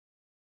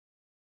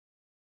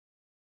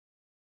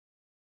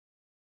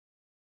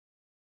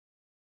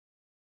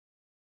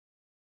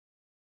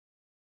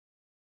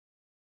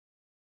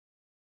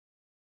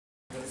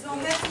So,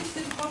 herzlich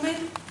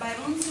willkommen bei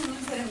uns in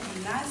unserem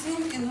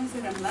Gymnasium, in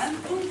unserem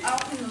Land und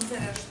auch in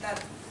unserer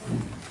Stadt.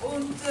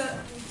 Und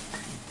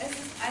es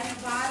ist eine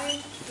wahre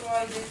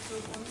Freude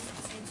für uns,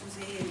 Sie zu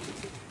sehen,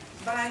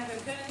 weil wir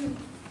können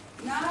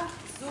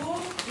so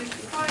mit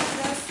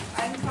Freude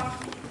einfach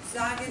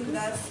sagen,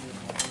 dass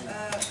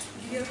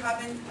wir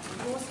haben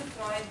große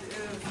Freunde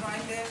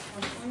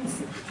von uns,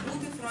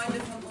 gute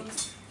Freunde von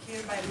uns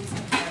hier bei uns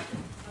im Park,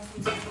 was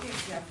uns wirklich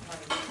sehr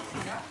freut.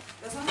 Ja?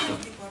 Besonders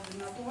die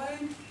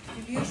Koordinatoren,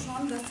 die wir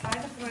schon das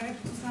zweite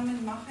Projekt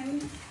zusammen machen,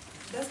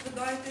 das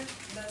bedeutet,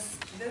 dass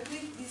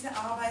wirklich diese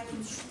Arbeit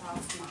uns Spaß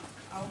macht,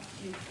 auch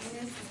mit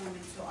Ihnen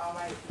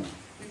zusammenzuarbeiten,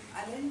 mit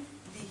allen,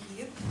 die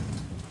hier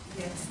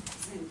jetzt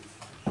sind.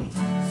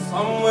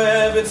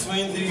 Somewhere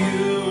between the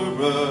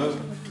Europe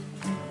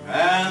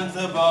and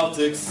the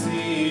Baltic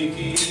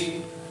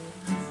Sea,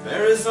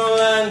 there is a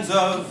land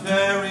of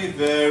very,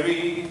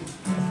 very,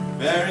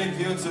 very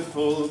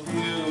beautiful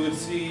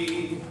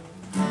beauty.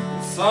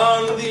 It's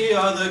on the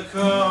other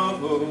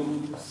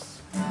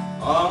coast,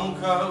 on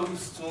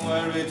coast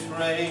where it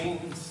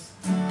rains,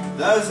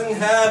 doesn't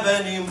have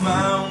any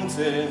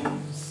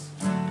mountains,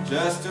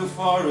 just a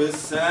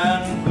forest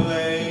and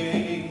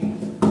plain.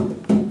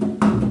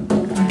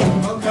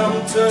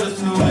 Welcome to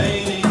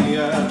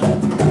Lithuania,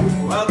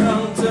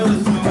 welcome to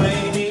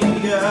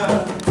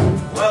Lithuania,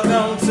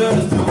 welcome to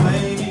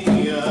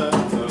Lithuania,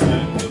 the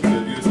land of the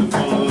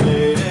beautiful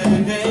ladies.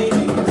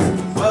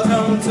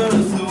 Welcome to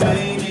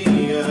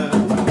Lithuania,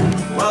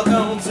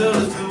 welcome to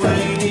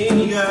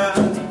Lithuania,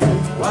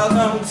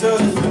 welcome to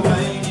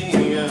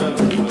Lithuania,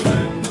 the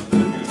land of the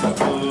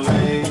beautiful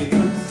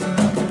ladies.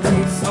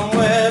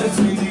 Somewhere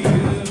between the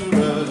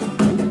Europe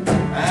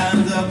and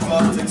the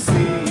Baltic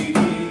Sea,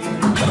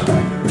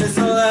 it's a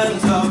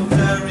land of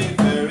very,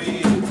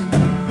 very,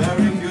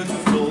 very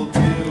beautiful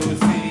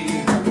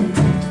beauty.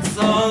 It's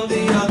on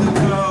the other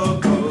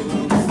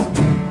coast,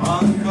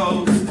 on the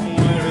coast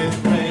where it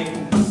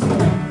rains,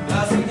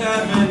 doesn't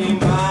have any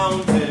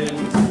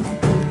mountains,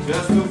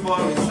 just a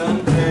forest and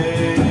plain.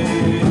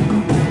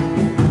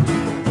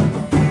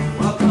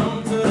 Welcome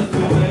to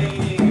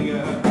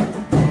Lithuania,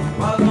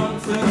 welcome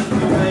to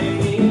Lithuania,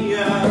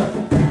 welcome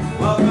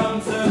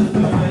to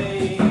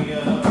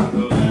Lithuania,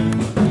 the land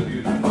of the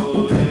beautiful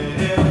ladies.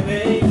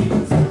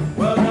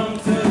 Welcome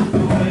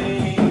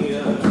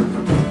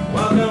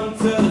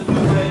to Lithuania, welcome to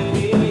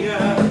Lithuania,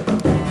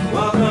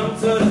 welcome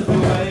to Lithuania, the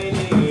land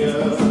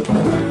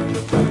of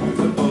the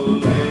beautiful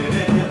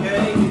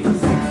ladies.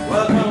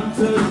 Welcome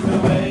to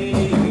Lithuania,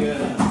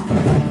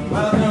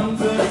 welcome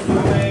to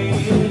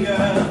Lithuania,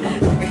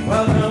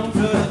 welcome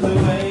to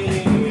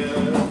Lithuania,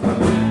 the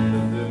land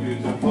of the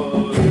beautiful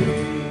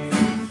ladies.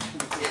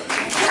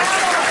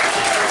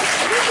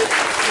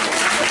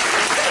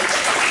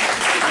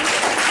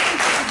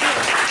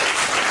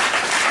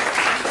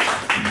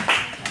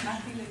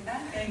 Vielen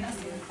Dank, dass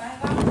ihr dabei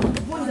wart.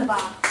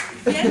 Wunderbar.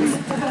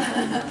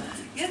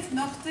 Jetzt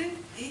möchte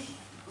ich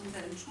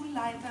unseren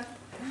Schulleiter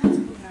Jonas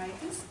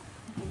Begreites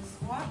ins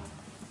Wort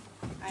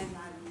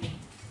einladen.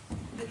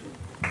 Bitte.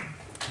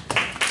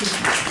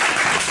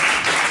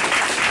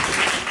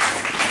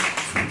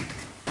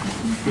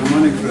 Good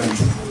morning, friends.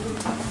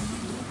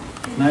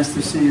 Nice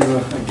to see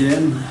you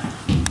again.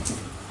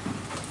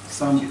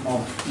 Some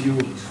of you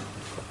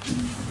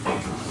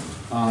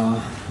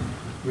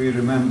we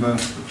remember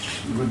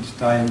good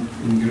time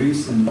in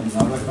Greece and in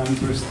other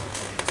countries.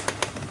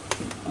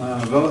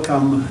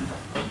 Welcome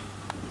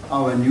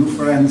our new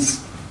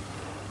friends,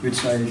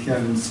 which I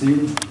haven't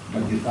seen,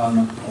 but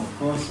Gitana, of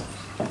course.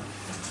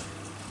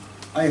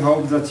 I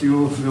hope that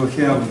you will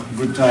have a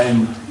good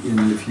time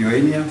in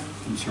Lithuania,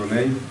 in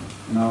Šiauliai,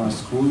 in our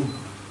school.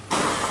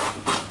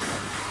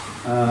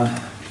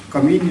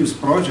 Comenius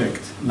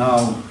project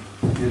now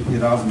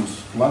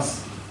Erasmus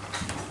Plus.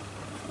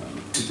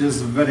 It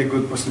is a very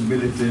good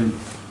possibility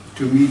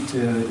to meet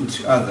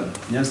each other,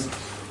 yes,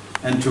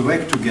 and to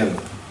work together.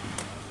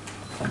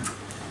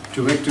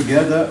 To work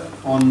together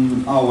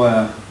on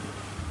our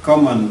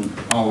common,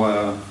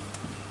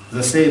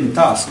 the same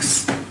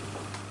tasks.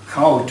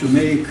 How to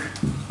make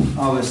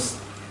our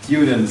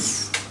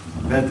students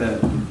better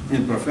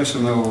in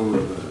professional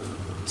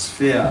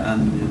sphere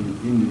and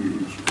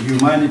in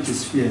humanity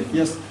sphere,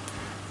 yes.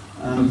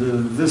 And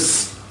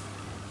this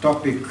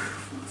topic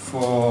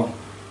for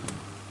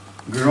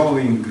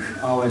growing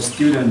our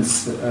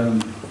students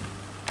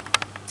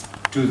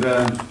to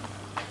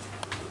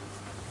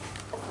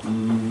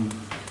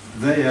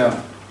their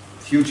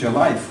future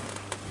life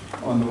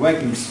on the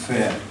working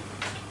sphere,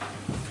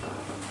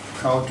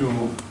 how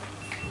to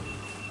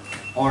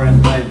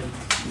orientate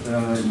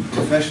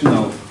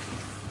professional,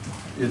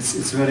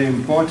 it's very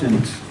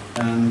important.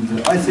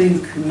 And I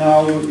think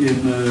now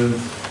in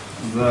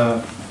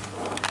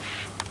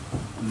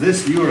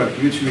this Europe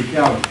which we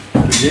have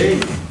today,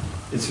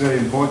 it's very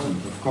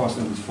important, of course,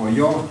 and for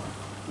your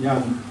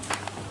young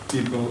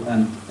people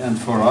and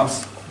for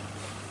us.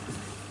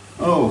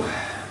 Oh,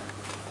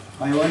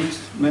 I want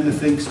many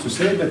things to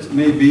say, but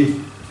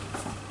maybe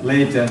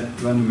later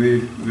when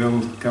we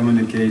will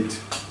communicate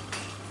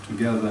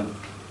together.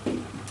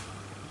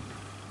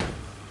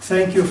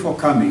 Thank you for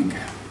coming.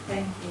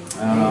 Thank you.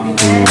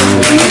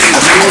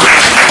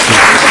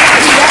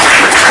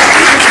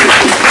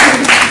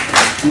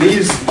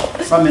 Please,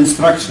 some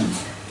instructions.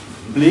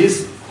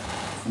 Please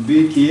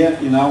be here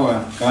in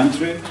our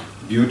country,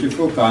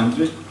 beautiful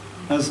country,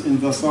 as in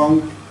the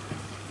song,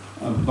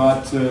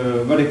 but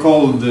very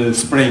cold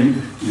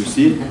spring, you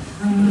see.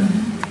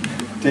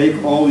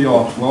 Take all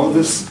your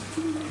clothes,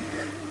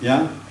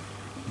 yeah.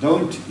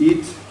 Don't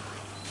eat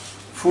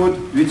food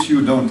which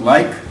you don't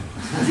like.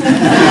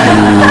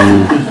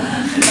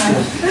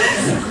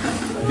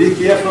 Be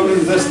careful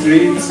in the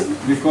streets,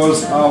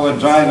 because our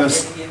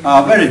drivers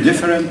are very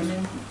different.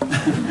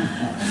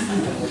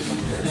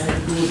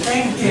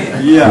 Thank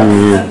you. Yeah.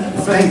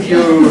 Thank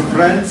you,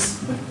 friends.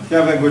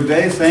 Have a good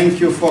day. Thank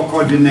you for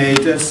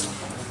coordinators,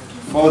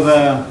 for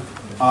the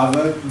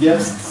other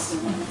guests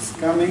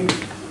coming,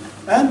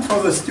 and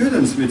for the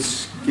students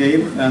which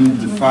came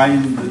and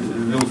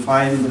will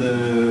find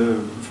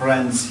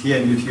friends here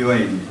in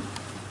Lithuania.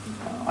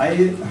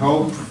 I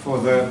hope for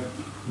the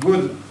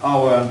good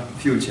our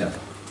future.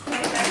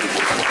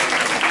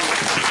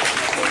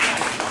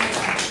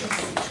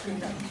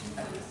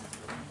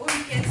 Und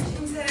jetzt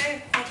unsere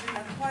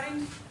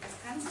Koordinatorin des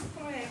ganzen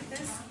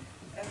Projektes,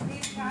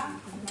 Petra,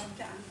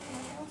 möchte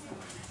antworten.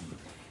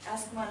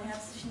 Erstmal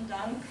herzlichen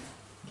Dank,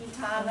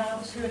 Gitana,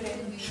 für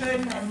den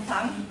schönen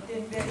Empfang,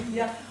 den wir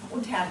hier,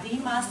 und Herr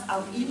Dimas,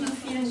 auch Ihnen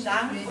vielen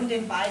Dank, und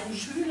den beiden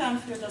Schülern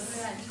für das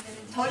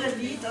tolle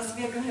Lied, das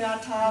wir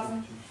gehört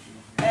haben.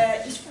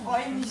 Ich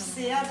freue mich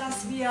sehr,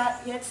 dass wir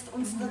jetzt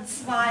unsere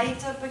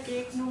zweite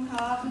Begegnung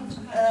haben.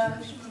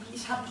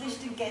 Ich habe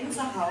richtig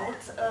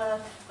Gänsehaut,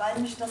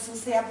 weil mich das so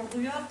sehr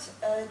berührt,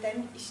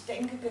 denn ich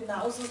denke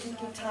genauso wie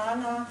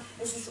Gitana,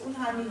 es ist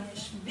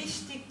unheimlich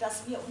wichtig,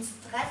 dass wir uns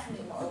treffen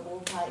in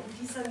Europa. In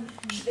diesen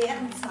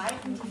schweren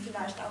Zeiten, die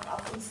vielleicht auch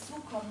auf uns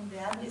zukommen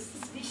werden, ist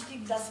es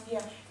wichtig, dass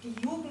wir die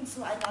Jugend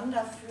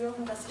zueinander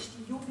führen, dass sich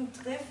die Jugend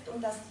trifft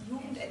und dass die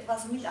Jugend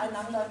etwas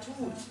miteinander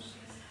tut.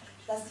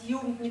 Dass die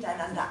Jugend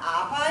miteinander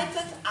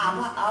arbeitet,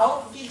 aber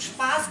auch viel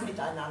Spaß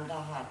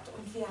miteinander hat.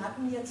 Und wir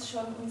hatten jetzt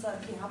schon unseren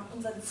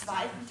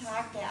zweiten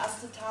Tag, der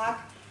erste Tag.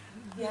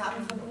 Wir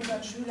haben von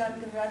unseren Schülern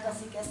gehört, dass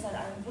sie gestern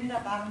einen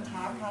wunderbaren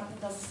Tag hatten,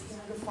 dass es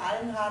ihnen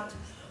gefallen hat.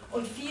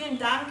 Und vielen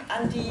Dank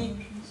an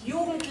die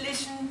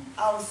Jugendlichen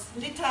aus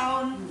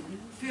Litauen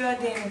für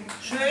den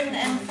schönen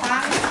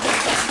Empfang.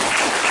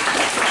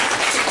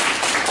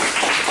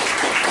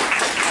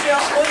 Für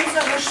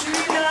unsere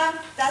Schüler,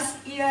 dass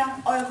ihr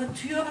eure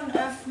Türen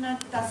öffnet,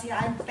 dass ihr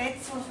ein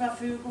Bett zur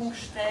Verfügung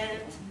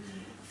stellt.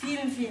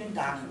 Vielen, vielen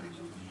Dank.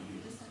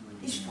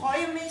 Ich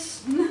freue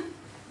mich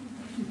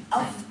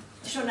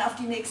schon auf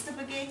die nächste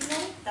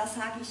Begegnung, das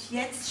sage ich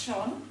jetzt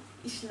schon.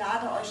 Ich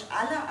lade euch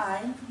alle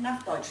ein,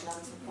 nach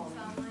Deutschland zu kommen.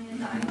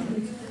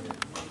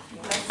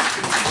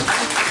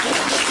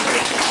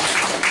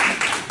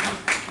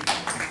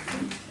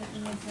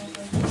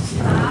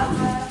 Ich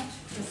habe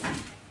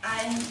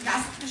ein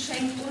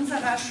Gastgeschenk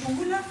unserer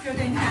Schule für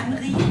den Herrn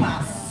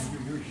Riemas.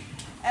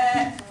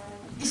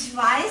 Ich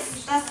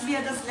weiß, dass wir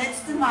das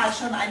letzte Mal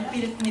schon ein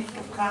Bild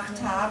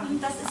mitgebracht haben.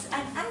 Das ist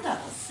ein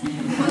anderes.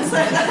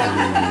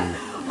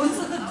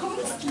 Unsere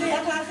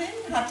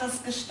Kunstlehrerin hat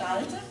das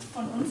gestaltet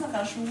von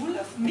unserer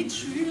Schule mit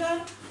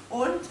Schülern,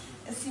 und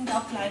es sind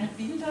auch kleine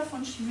Bilder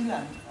von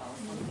Schülern drauf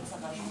von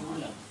unserer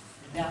Schule.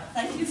 Ja,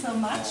 thank you so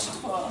much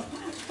for.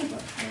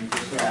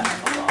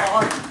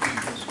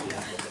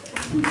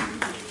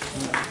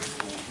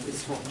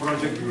 It's for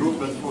project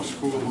group and for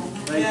school.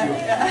 Thank you.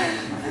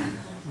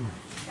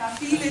 Ja,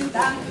 vielen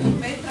Dank,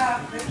 Petra,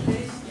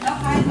 wirklich.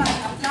 Noch einmal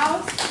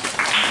Applaus.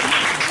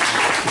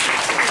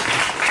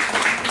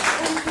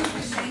 Und für die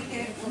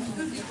Geschenke und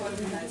für die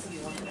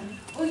Koordination.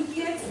 Und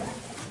jetzt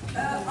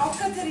auch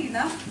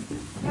Katharina,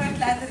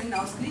 Projektleiterin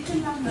aus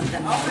Griechenland, möchte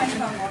auch ein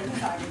paar Worte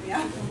sagen. Ja?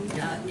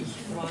 Ja, ich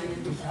freue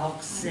mich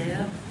auch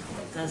sehr,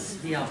 dass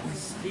wir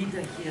uns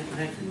wieder hier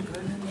treffen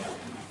können.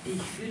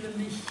 Ich fühle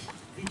mich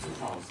wie zu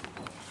Hause.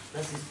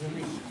 Das ist für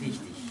mich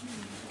wichtig.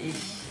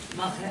 Ich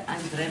mache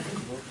ein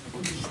Treffen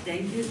und ich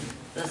denke,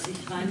 dass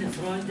ich meine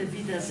Freunde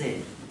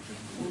wiedersehe.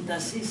 Und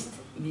das ist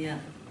mir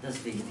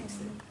das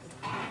Wichtigste.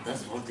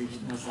 Das wollte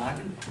ich nur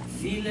sagen.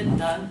 Vielen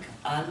Dank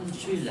allen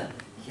Schülern,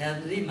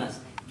 Herrn Rimas,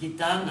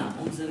 Gitana,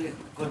 unsere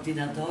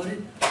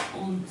Koordinatorin,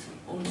 und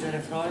unsere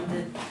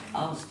Freunde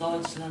aus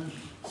Deutschland,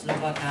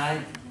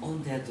 Slowakei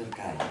und der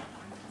Türkei.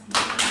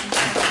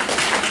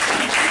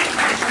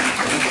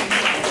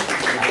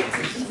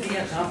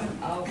 Wir haben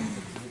auch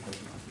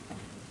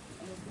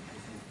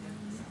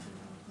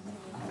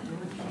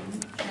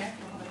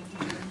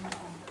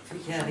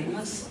für Herr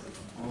Rimas.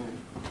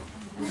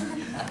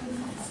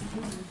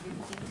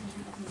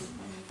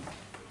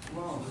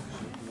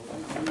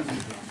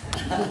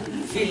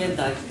 Vielen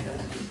Dank.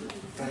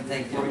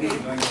 Thank you.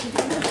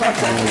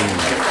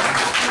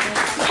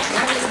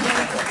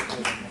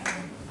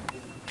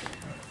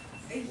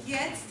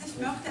 Jetzt, ich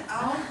möchte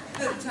auch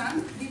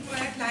Gürcan, die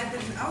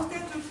Projektleiterin aus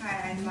der Türkei,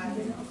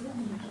 einladen.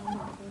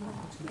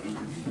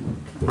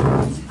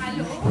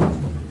 Hallo,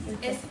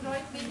 Es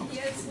freut mich,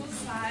 hier zu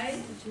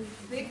sein.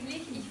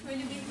 Wirklich, ich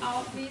fühle mich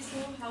auch wie zu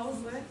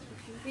Hause.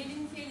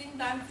 Vielen, vielen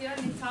Dank für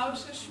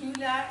litauische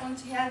Schüler und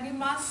Herr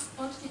Dimas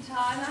und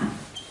Titana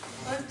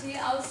und die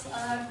als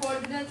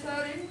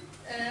Koordinatorin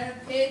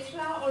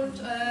Petra und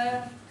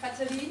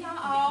Katharina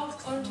auch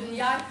und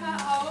Jarka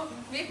auch.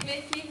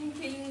 Wirklich, vielen,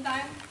 vielen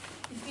Dank.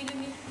 Ich fühle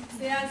mich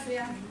sehr,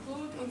 sehr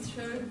gut und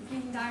schön.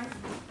 Vielen Dank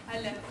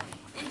alle.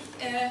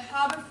 Ich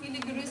habe viele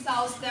Grüße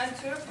aus der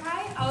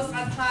Türkei, aus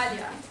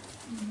Antalya.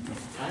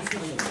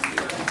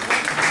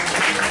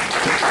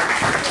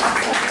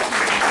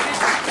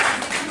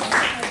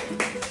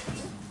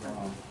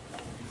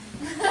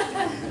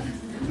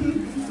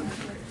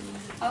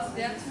 Aus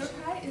der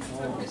Türkei ist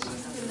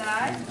türkisches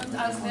vielleicht und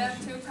aus der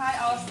Türkei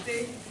aus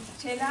der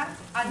Cella,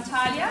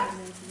 Antalya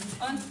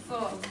und so.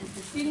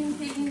 Vielen,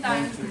 vielen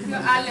Dank für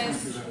alles.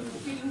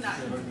 Vielen Dank.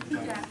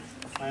 Ja.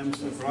 I'm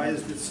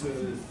surprised it's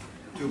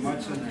too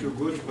much and too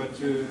good, but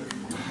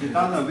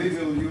Gitana, we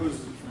will use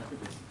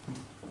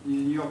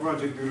in your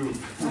project group.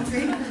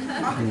 Okay,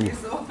 machen wir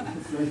so.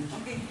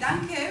 Okay,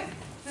 danke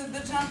für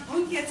den John.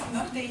 Und jetzt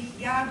möchte ich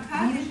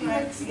Jarka, die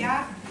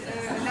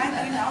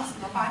Leiterin aus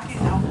Slowakien,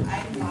 auch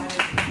einmal.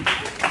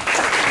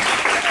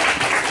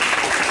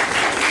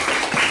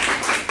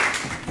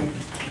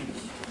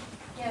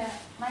 Ja,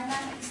 mein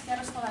Name ist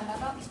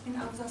Jaroslava, ich bin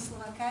aus der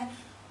Slowakei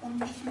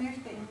und ich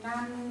möchte im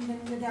Namen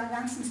der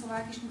ganzen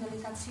slowakischen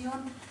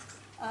Delegation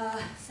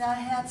sehr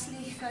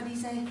herzlich für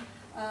diesen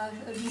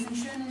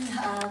schönen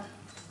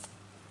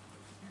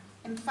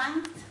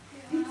Empfang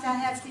sehr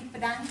herzlich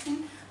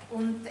bedanken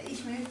und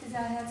ich möchte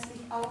sehr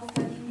herzlich auch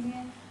für die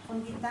Mühe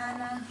von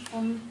Gitana,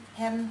 von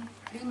Herrn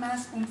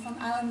Rimas und von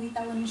allen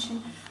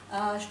litauischen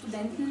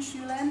Studenten,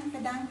 Schülern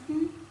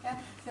bedanken, ja,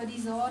 für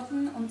die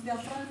Sorten und wir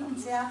freuen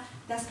uns sehr,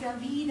 dass wir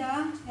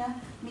wieder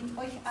mit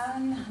euch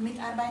allen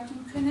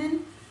mitarbeiten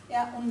können.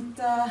 Ja, und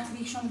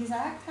wie ich schon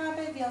gesagt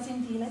habe, wir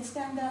sind die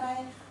Letzte an der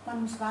Reihe,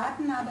 man muss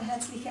warten, aber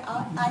herzliche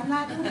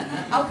Einladung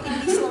auch in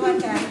die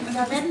Slowakei.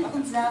 Wir werden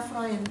uns sehr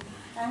freuen.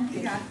 Danke.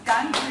 Ja,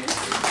 danke.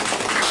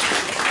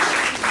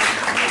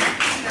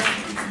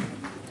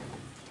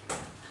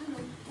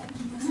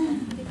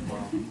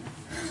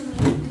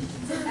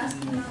 Zum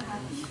ersten Mal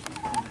habe ich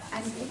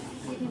ein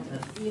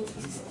Bild,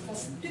 das ist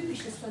etwas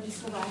Typisches für die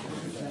Slowaken.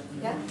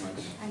 Ja?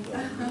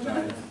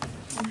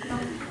 Und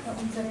noch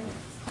unsere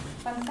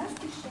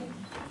fantastische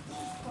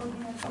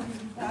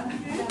Koordinatorin. Danke.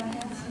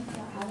 Herzlich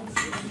für alles.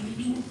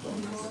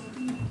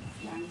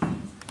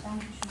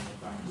 Dankeschön.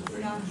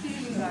 Ja,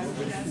 vielen Dank.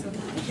 Also,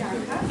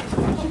 Jarka, ich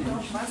möchte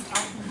noch was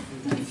auch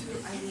für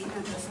Alena,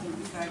 das du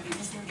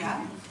übergibst. Ja?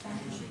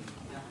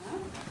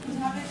 Ich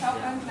habe jetzt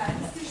auch ein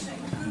kleines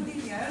Geschenk für die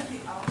hier,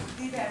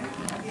 die werden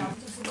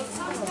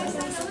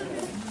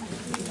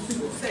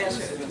sehr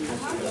schön.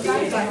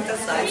 Vielen Dank,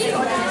 das seid ihr.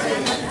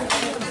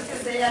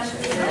 Sehr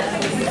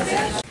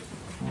schön.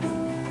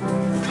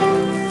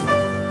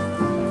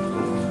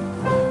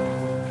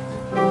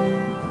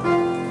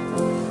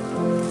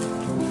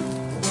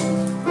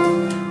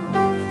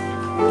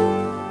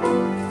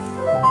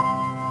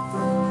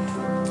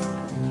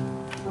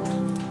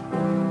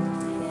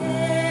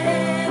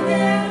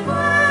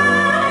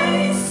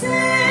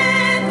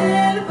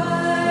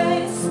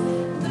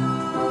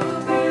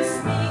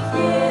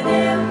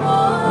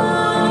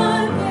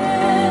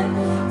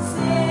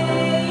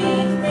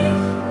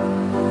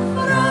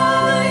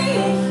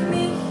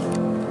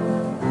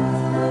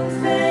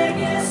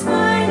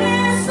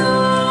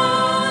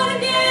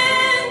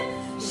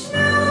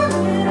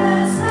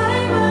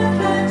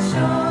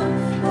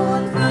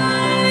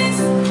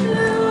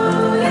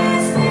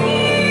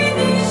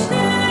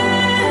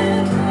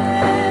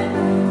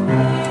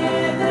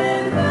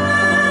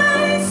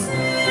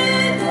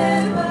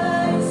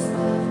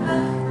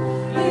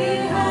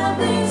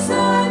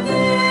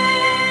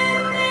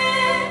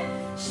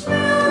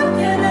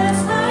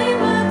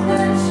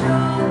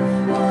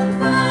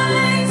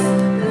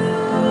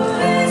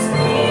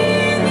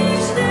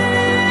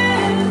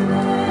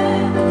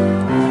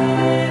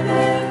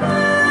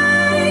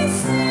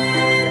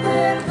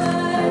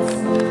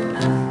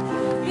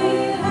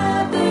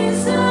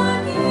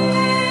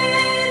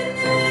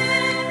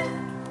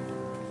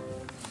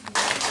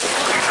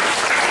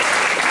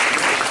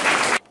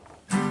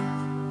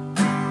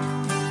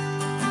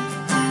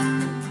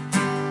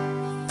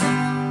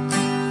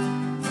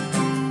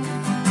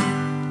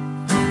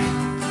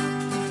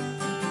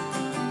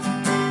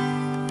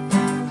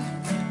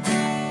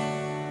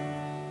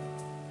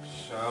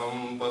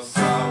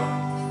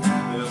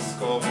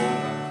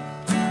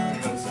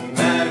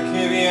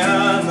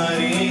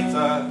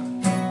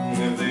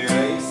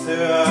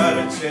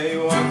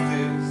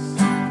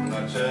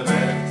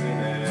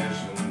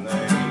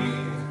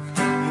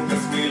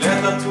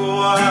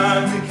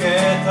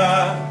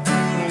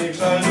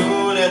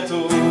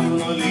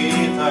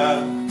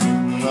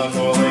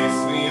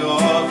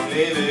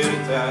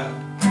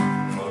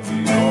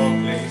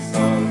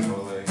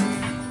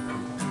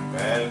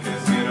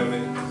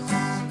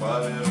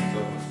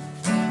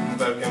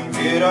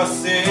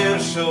 Vyras ir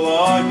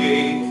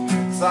šilogiai,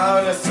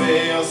 saulės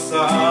vėjo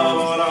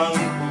savo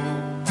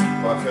rankų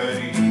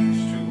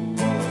vakarykščių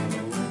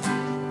valandų.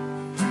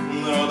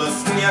 Rodos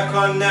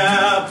nieko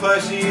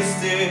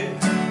nepažįsti,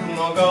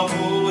 nu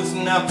galbūt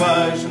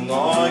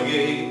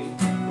nepažinojai,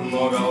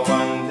 nu gal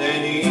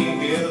vandenį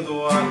ir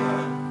duoną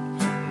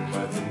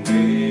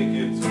vadinai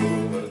kitų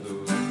vardų.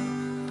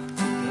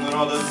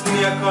 Rodos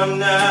nieko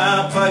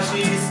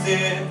nepažįsti,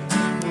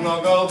 nu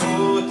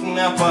galbūt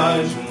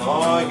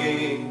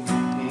nepažinojai,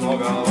 nu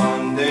gal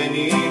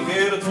vandenį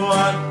ir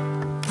duoną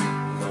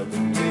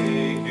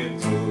vadinai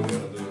kitų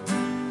vardų.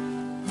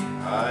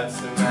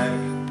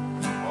 Atsimerk,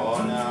 o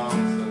ne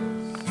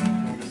auksas,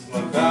 vis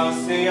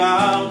labiausiai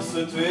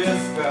auksut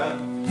viską.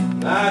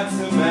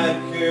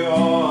 Atsimerk, o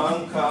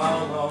ant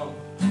kalno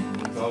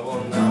tavo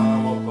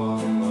namo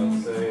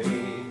pamatai.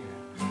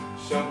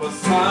 Šiam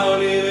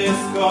pasauly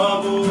visko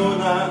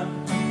būna,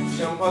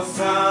 šiam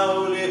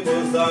pasauly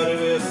bus dar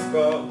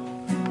visko,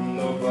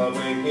 daug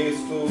labai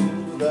keistų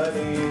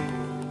dalykų.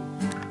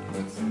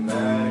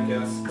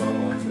 Atsimerkęs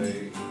pamatai.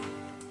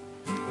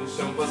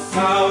 Šiam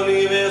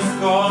pasauly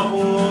visko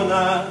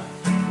būna,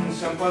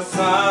 šiam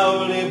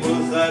pasauly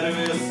bus dar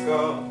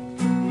visko,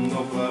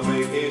 daug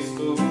labai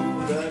keistų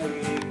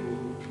dalykų.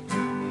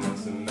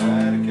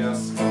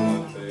 Atsimerkęs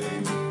pamatai.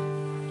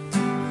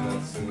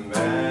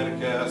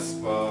 Atsimerkęs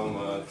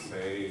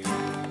pamatai.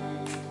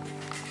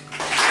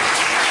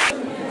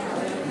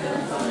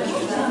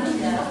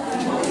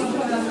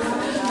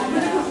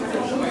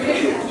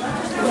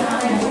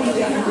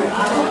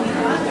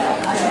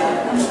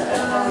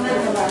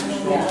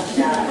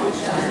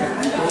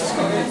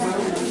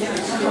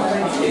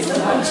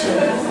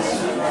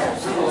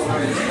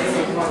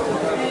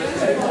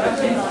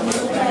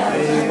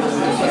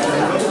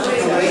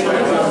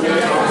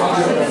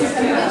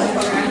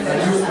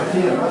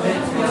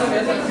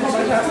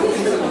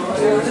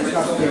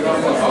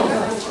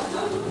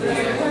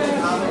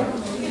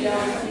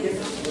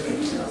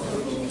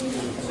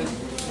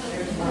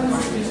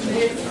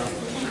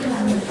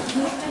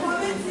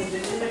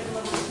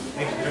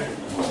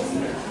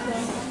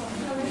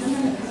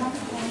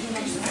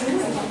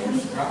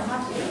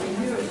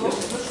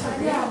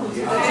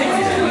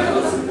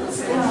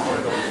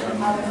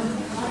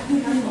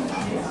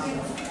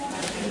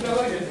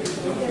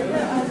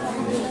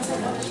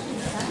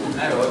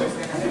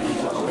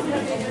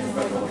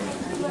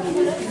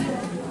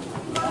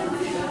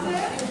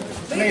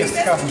 Please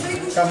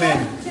come in.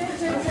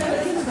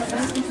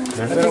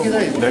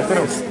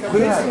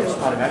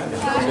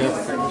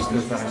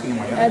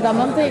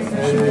 Man taip,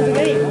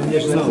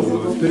 Nežinau,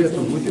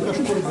 turėtų būti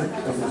kažkur, bet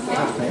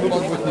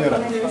turbūt nėra.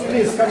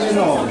 Please come in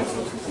all.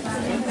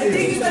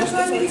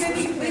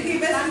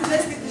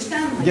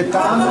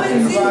 Gitana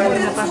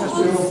invited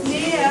to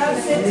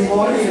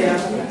Moria.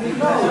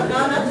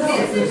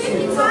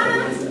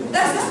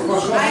 Das ist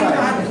nur ein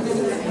Part.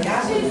 Ja,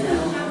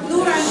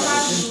 nur ein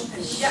Part.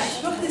 Ja, ich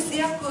möchte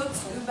sehr kurz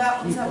über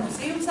unser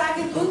Museum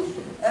sagen und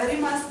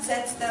Rimas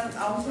setzt dann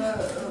auch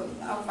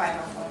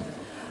weiter fort.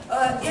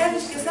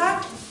 Ehrlich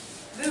gesagt,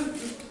 wir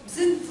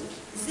sind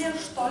sehr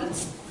stolz,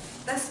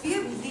 dass wir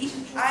die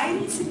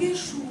einzige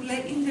Schule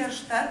in der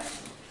Stadt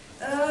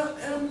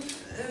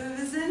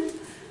sind,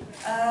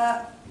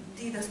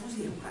 die das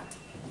Museum hat.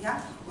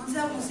 Ja?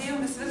 Unser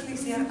Museum ist wirklich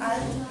sehr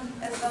alt,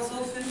 etwa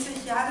so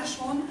 50 Jahre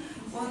schon.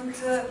 Und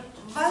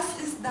was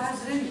ist da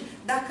drin?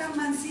 Da kann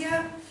man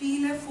sehr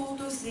viele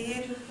Fotos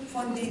sehen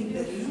von den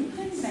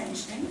berühmten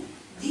Menschen,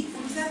 die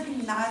unser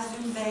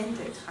Gymnasium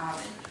beendet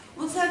haben.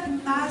 Unser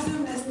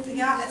Gymnasium ist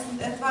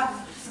etwa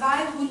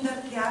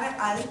 200 Jahre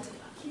alt.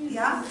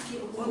 Ja?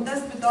 Und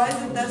das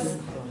bedeutet, dass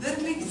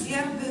wirklich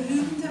sehr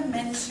berühmte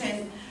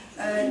Menschen,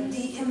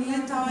 die in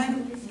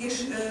Litauen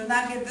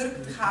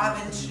gewirkt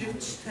haben,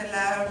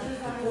 Schriftsteller,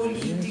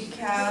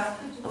 Politiker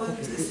und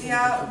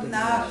sehr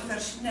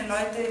verschiedene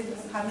Leute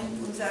haben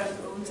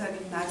unser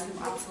Gymnasium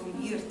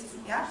absolviert.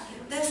 Ja?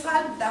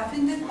 Deshalb, da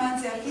findet man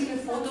sehr viele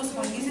Fotos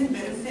von diesen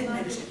berühmten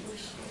Menschen.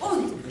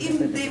 Und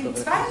in dem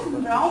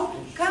zweiten Raum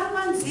kann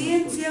man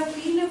sehen sehr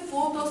viele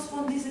Fotos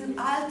von diesen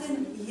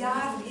alten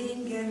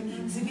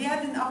Jahrgängen. Sie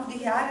werden auch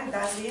die Jahre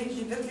da sehen,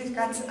 die wirklich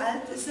ganz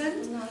alt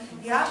sind.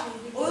 Ja?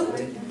 Und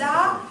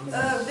da,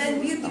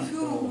 wenn wir die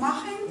Führung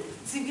machen,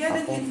 Sie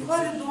werden in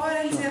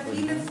Korridoren sehr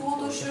viele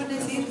Fotos schöne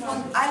sehen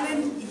von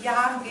allen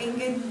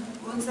Jahrgängen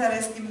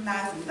unseres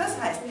Gymnasiums. Das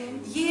heißt,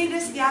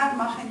 jedes Jahr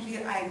machen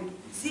wir ein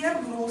sehr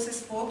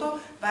großes Foto,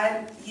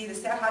 weil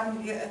jedes Jahr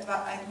haben wir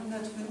etwa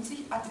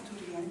 150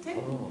 Abiturienten.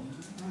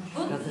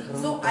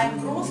 Und so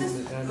ein großes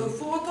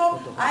Foto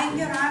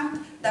eingerahmt,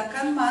 da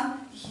kann man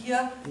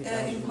hier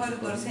im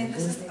Korridor sehen.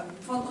 Das ist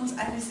von uns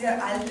eine sehr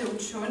alte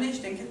und schöne,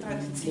 ich denke,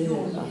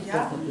 Tradition.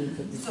 Ja?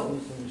 So.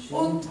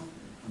 Und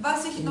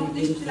was ich noch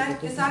nicht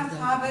vielleicht gesagt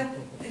habe,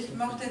 ich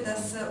möchte,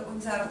 dass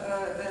unser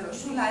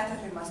Schulleiter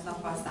Rimas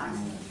noch was sagen.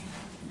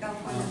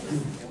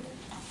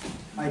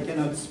 I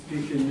cannot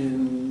speak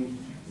in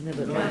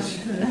Deutsch,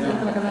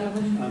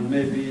 and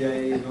maybe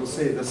I will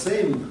say the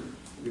same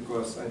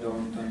because I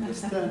don't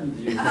understand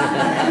you.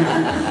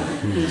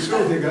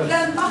 Entschuldigung.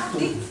 Dann macht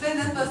nichts, wenn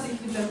etwas sich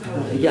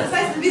wiederholt. Ja. Das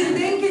heißt, wir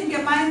denken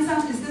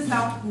gemeinsam, ist es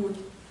auch gut.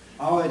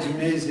 Our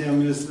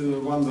gymnasium is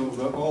one of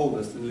the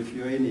oldest in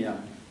Lithuania.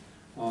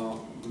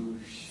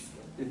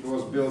 It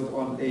was built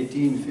on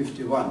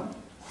 1851,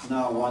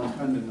 now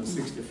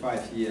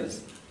 165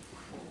 years.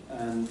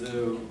 And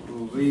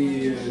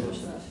we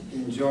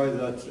enjoy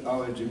that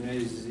our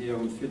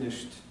gymnasium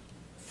finished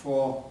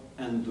 4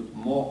 and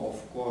more,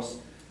 of course,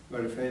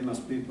 very famous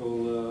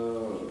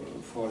people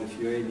for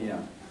Lithuania.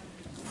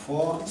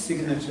 4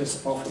 signatures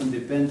of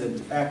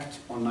Independent Act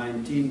on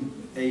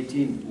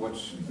 1918,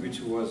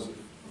 which was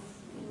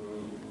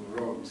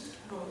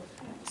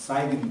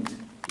signed,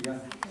 yeah.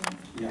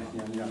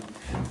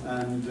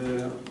 And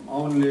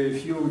only a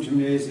few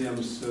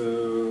gymnasiums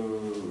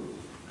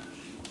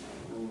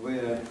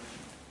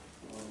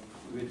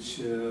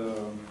which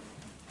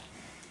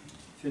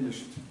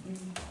finished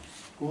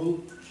school,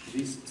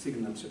 these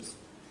signatures.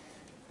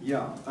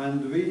 Yeah,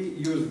 and we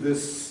use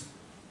this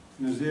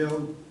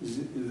museum,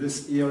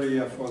 this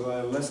area for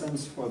the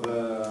lessons, for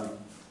the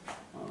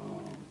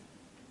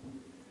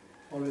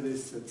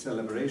holidays,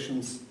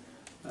 celebrations,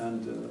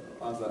 and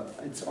other.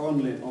 It's not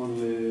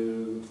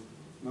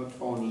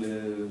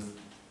only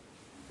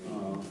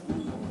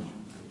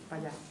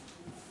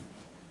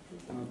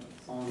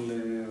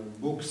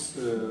books,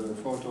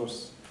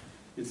 photos.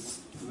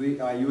 We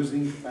are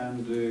using,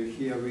 and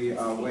here we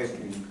are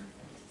working.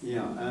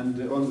 Yeah,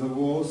 and on the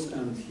walls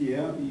and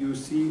here you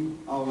see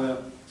our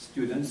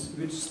students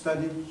which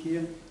study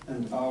here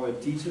and our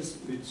teachers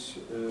which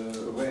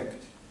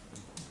worked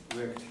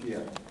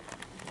here.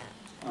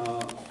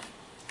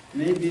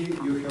 Maybe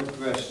you have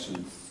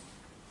questions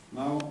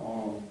now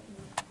or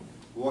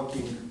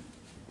walking.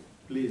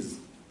 Please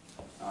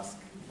ask.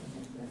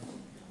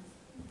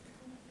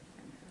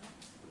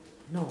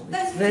 No,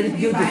 it's very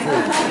beautiful.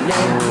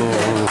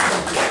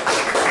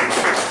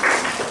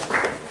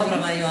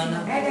 Dobra, Joanna.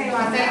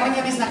 On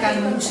je vist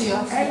nekaj naučio.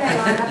 Ja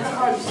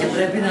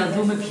treba na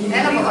zume pije.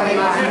 Eno pa gore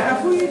ima.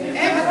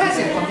 Evo, kaj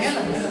se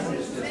pomijela?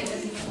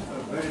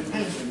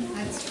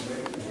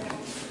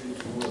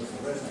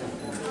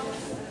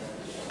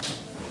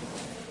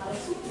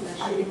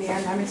 Ali mi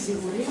je nami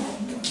siguri?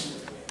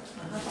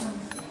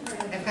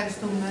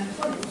 Ευχαριστούμε.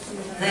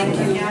 Thank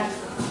you.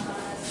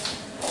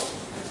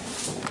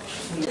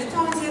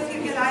 Litauen sehr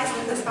viel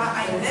geleistet. Das war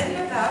ein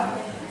Wettbewerb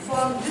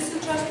von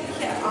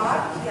wissenschaftlicher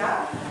Art, ja,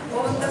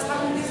 und das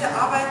haben diese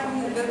Arbeiten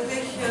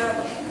wirklich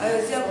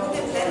sehr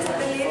gute Plätze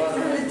belegt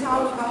in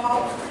Litauen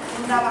überhaupt.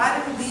 Und da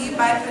waren die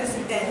bei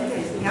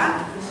Präsidentin, ja.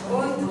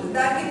 Und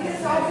da gibt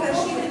es auch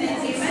verschiedene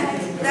Themen.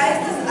 Da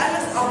ist das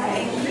alles auf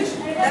Englisch.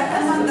 Da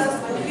kann man das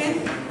buchen,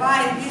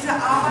 weil diese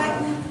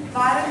Arbeiten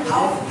waren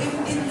auch im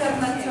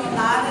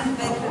internationalen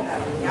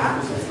Wettbewerb, ja.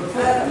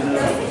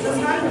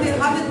 Wir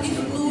haben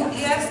nicht nur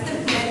erste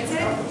Plätze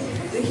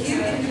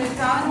hier in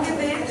Litauen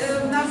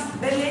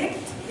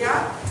belegt, ja,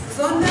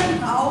 sondern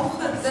auch,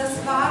 das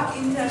war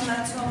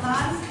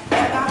international,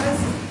 da gab es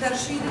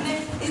verschiedene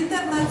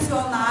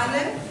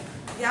internationale,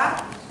 ja,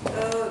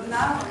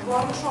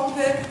 Workshops,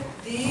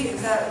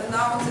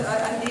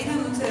 an denen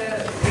unsere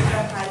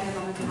Lehrer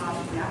teilgenommen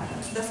haben. Ja.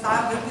 Das war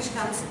wirklich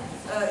ganz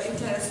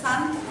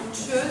interessant und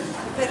schön,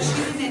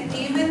 verschiedene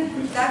Themen,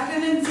 da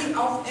können Sie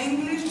auf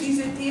Englisch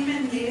diese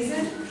Themen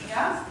lesen,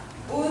 ja,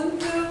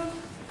 und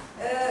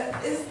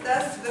ist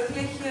das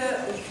wirklich,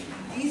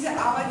 diese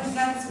Arbeit ist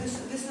ganz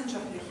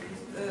wissenschaftlich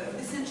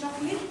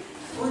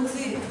und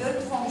sie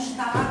wird vom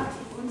Staat,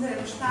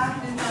 unserem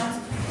Staat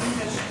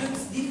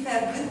unterstützt, die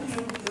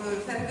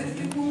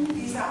Verwirklichung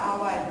dieser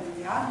Arbeiten,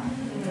 ja,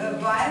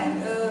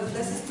 weil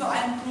das ist so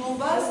ein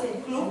Club,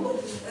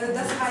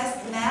 das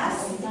heißt MERS,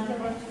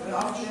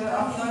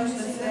 auf Deutsch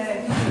das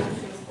wäre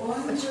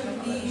und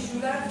die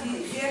Schüler,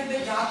 die sehr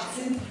begabt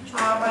sind,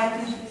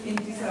 arbeiten in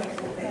dieser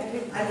Gruppe,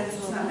 alle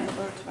zusammen.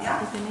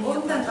 Ja?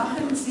 Und dann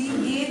machen sie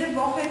jede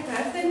Woche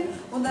Treffen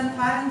und dann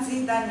fahren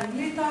sie dann in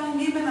Litauen,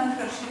 nehmen an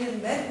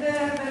verschiedenen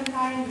Wettbewerben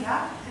teil.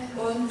 Ja?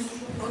 Und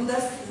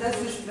das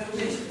ist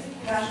wirklich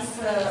ganz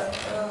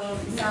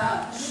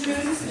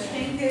schön, ich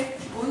denke,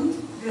 und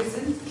wir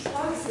sind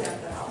stolz sehr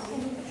darauf.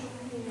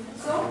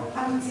 So,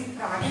 haben Sie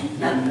Fragen?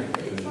 Ja.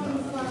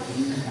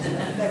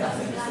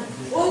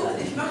 Und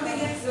ich möchte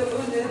jetzt,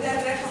 der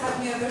Rektor hat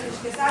mir wirklich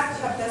gesagt,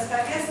 ich habe das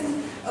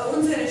vergessen,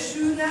 unsere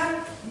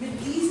Schüler mit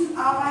diesen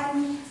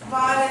Arbeiten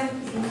waren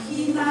in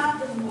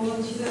China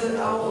und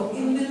auch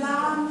in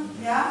Milan,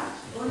 ja,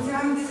 und sie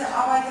haben diese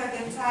Arbeiter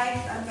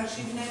gezeigt an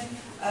verschiedenen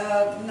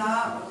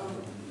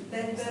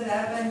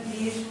Wettbewerben,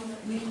 die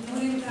nicht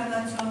nur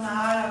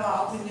international, aber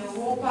auch in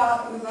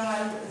Europa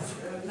überall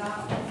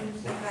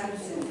bekannt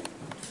sind.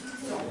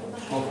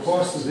 Of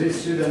course,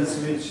 these students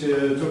which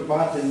took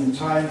part in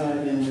China,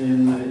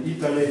 in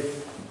Italy,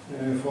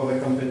 for the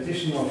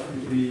competition of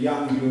the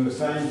young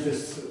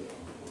scientists,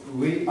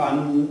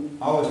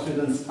 our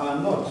students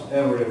are not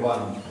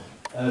everyone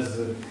as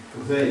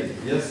they,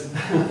 yes?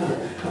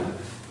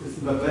 It's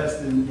the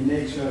best in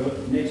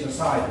nature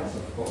science,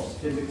 of course,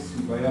 physics,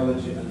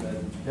 biology and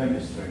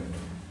chemistry.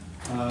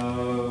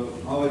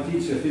 Our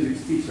teacher,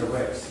 physics teacher,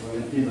 Rex,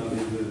 Valentina,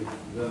 with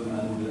them,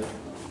 and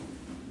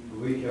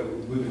we have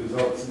good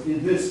results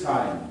in this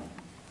time.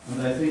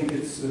 And I think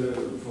it's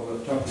for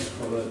the topic,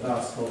 for the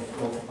task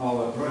of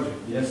our project,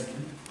 yes,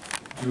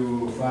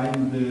 to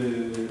find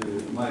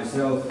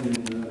myself in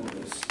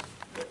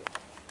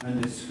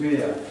the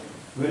sphere.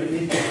 Very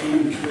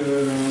interesting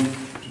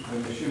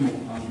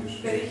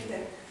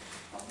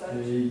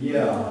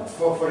yeah,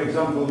 for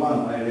example,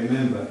 one I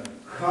remember,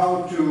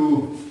 how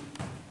to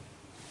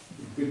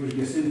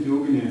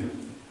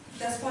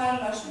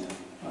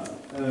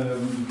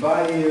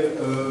by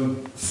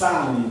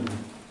sound,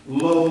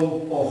 low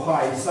or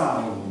high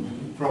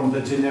sound from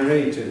the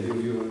generator,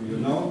 you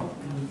know?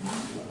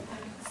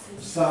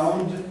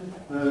 Sound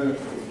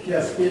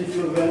has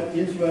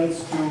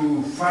influence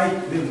to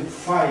fight with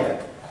fire.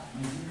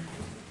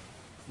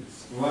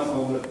 It's one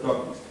of the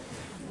topics.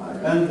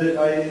 And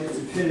I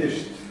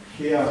finished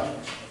here,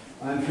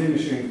 I'm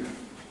finishing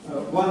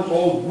one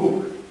old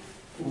book,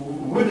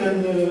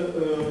 Wooden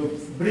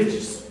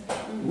Bridges,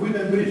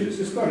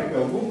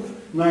 historical book,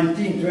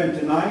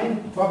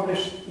 1929,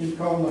 published in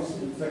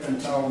Kaunas, in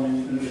second town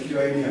in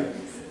Lithuania.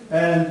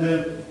 And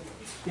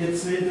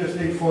it's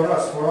interesting for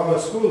us, for our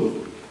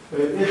school.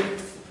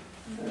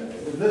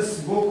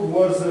 This book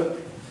was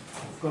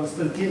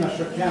Konstantinas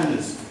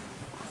Šakenis.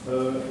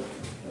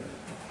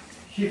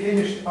 He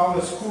finished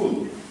our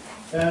school,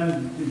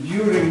 and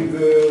during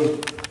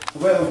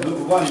World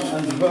War I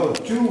and World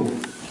War II,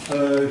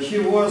 he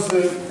was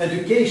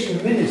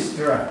education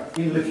minister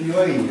in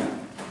Lithuania.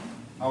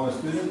 Our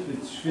student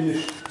which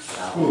finished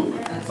school.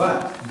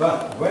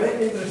 But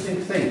very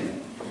interesting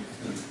thing.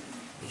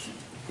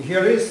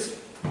 Here is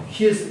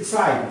his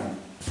sign,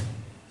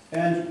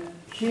 and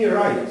he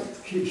wrote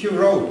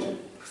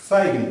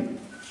sign,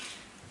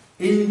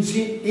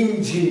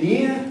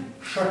 Engineer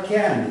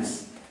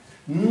Šakenis,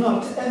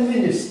 not a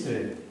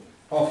minister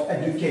of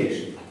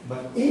education,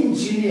 but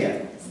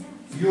engineer.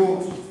 You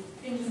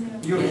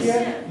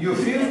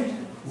feel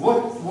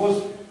what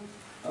was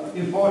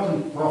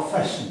important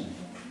profession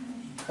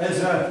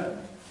as a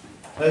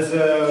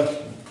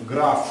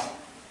graph.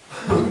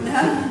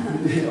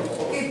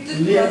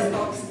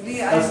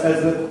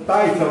 as a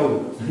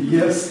title,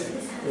 yes,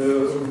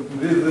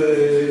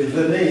 with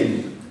the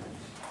name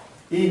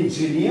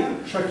Engineer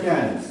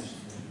Šakenis,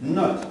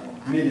 not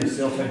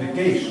Minister of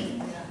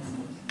Education.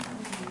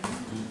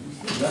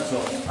 That's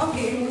all.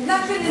 Okay,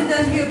 dann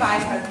können wir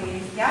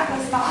weitergehen. Ja,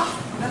 das war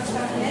das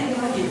Verständnis.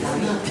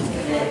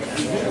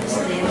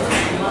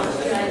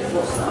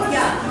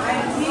 Ja,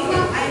 ein Thema,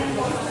 ein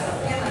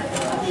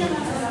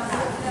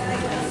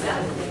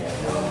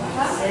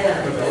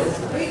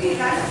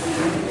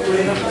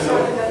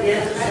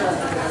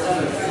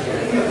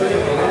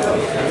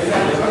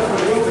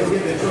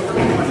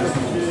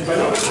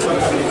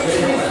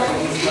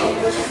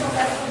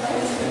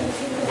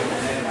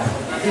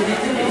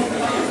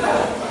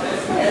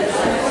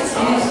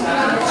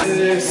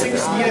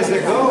Six years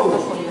ago,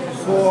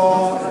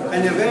 for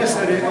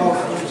anniversary of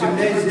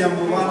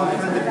Gymnasium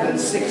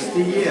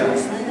 160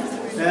 years,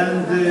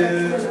 and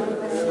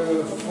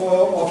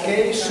for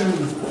occasion,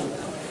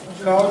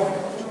 how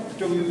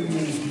to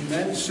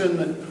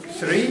mention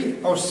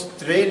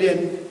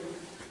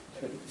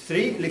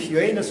three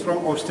Lithuanians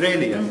from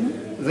Australia.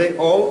 They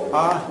all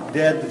are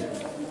dead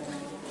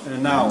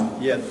now,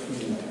 yet.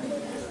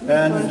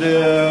 And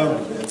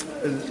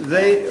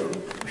they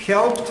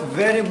helped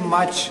very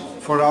much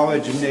for our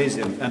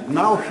gymnasium, and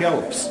now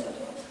helps.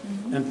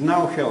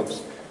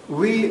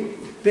 We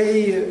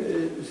pay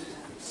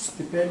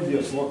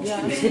stipendium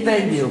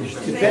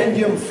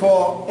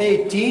for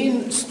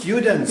 18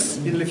 students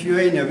in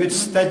Lithuania which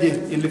study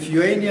in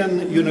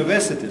Lithuanian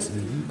universities.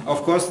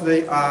 Of course,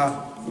 they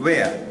are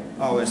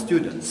our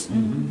students.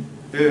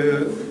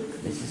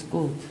 This is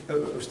good.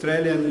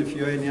 Australian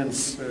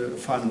Lithuanians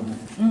Fund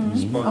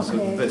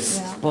sponsored this.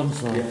 Yeah.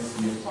 Sponsor. Yes.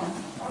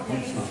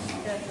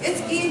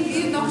 Jetzt gehen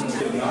wir noch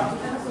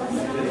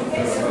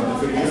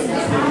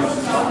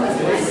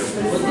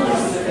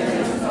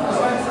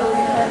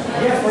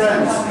Dear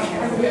friends,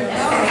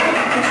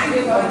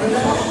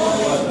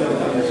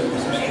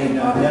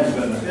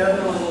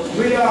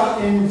 we are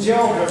in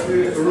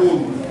geography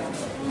room,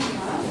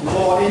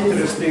 more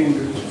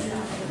interesting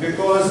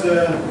because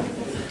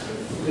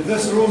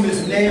this room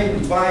is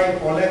named by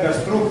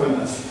Olegas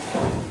Truchanas,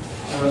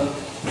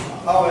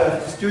 our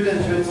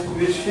student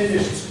which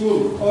finished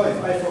school. Oh,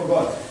 I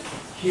forgot.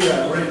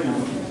 Here written.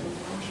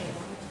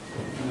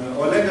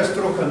 Olegas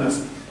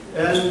Truchanas.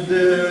 And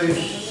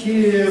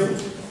he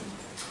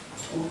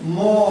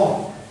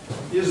more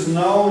is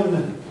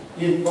known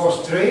in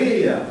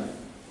Australia,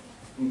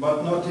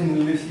 but not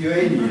in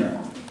Lithuania.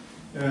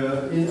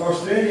 In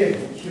Australia,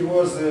 he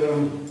was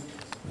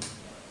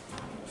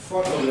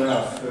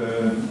photograph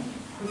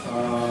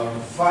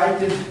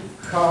fighting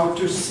how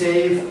to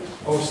save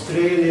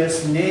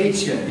Australia's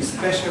nature,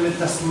 especially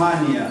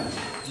Tasmania.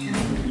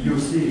 You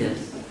see,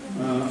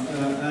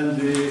 and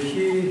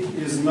he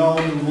is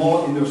known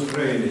more in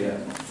Australia.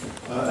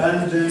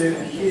 And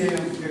he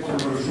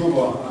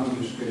žuvo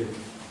angliškai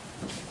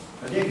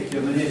He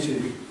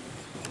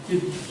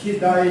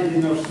died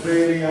in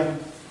Australia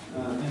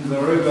in the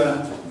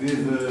river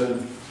with a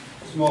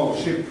small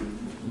ship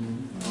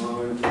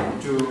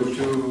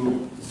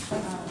to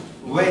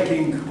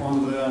working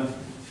on the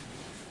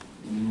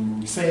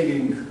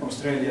saving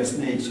Australia's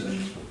nature.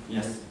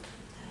 Yes.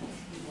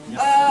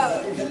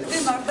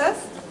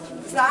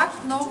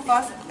 Sagt noch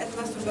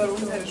etwas über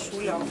unsere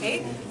Schule,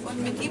 okay?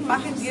 Und mit ihm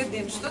machen wir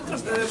den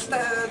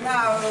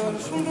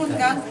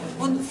Schulrundgang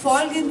und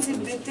folgen Sie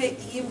bitte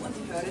ihm und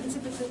hören Sie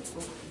bitte zu.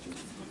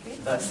 Okay?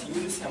 Das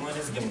Julius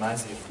Janonis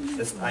Gymnasium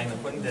ist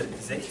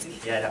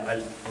 160 Jahre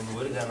alt und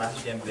wurde nach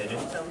dem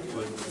berühmten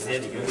und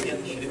sehr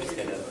jungen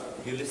Schriftsteller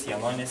Julius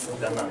Janonis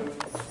benannt.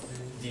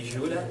 Die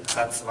Schule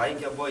hat zwei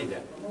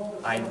Gebäude,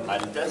 ein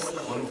altes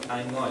und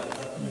ein neues,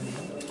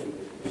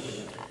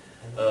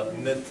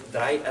 mit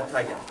 3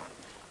 Etagen.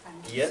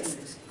 Jetzt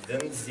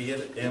sind wir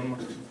im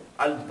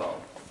Altbau.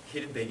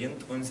 Hier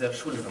beginnt unser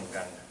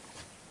Schulrundgang.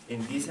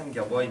 In diesem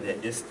Gebäude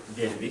ist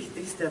der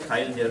wichtigste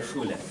Teil der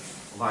Schule,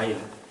 weil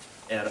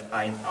er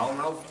ein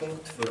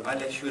Anlaufpunkt für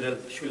alle Schüler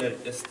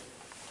ist.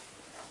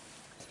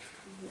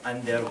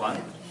 An der Wand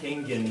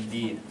hängen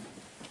die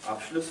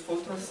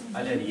Abschlussfotos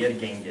aller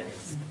Jahrgänge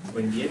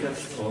und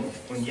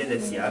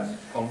jedes Jahr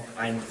kommt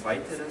ein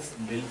weiteres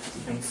Bild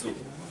hinzu.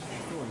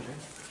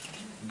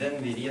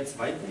 Wenn wir jetzt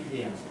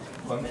weitergehen,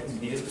 kommen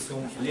wir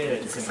zum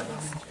Lehrerzimmer,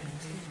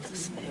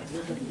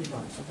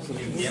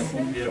 in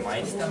dem wir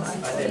meistens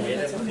alle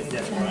Lehrer finden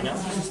können,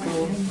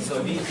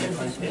 sowie die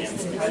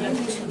Konferenzhalle.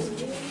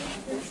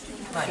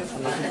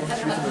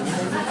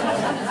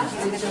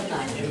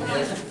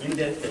 In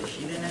der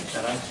verschiedenen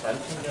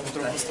Veranstaltungen.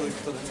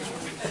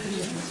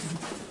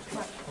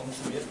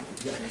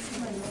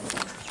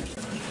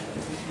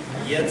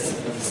 Jetzt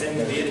sind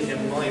wir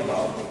im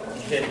Neubau.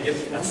 Hier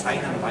gibt es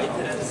einen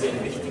weiteren sehr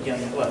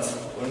wichtigen Platz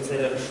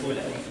unserer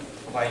Schule,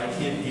 weil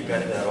hier die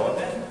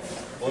Garderobe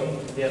und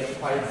der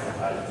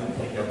Speisesaal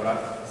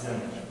untergebracht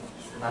sind.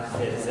 Nach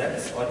der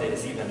 6 oder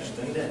 7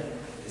 Stunde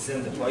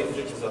sind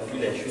häufig so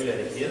viele Schüler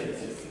hier,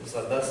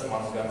 sodass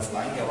man ganz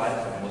lange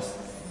warten muss,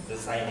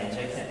 bis eine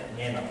Jacke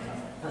nehmen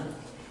kann.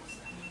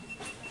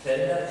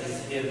 Ferner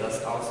ist hier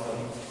das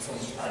Ausgang zum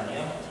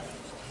Stadion.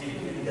 Hier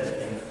findet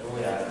im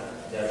Frühjahr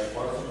der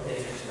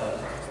Sportunterricht statt.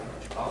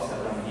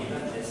 Außerdem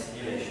lieben es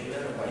viele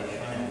Schüler bei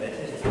schönem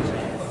Wetter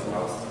einfach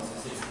draußen zu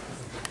sitzen.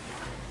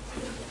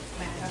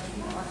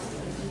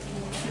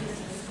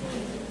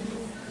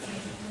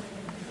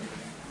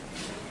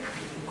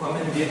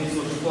 Kommen wir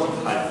zur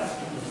Sporthalle.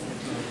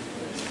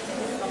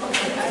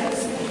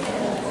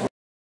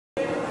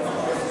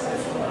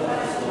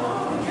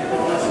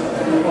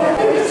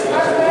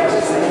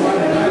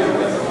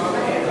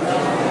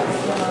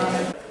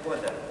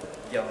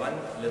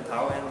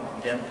 Litauen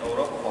den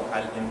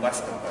Europapokal im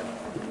Basketball.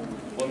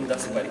 Und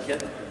das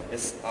Parkett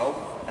ist auch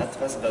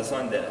etwas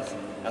Besonderes.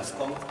 Es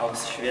kommt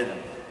aus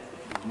Schweden.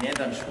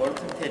 Neben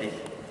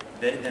Sportunterricht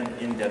werden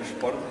in der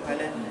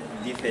Sporthalle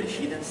die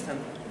verschiedensten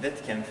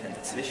Wettkämpfe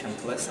zwischen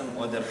Klassen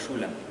oder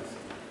Schulen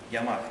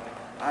gemacht.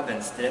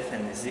 Abends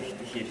treffen sich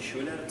hier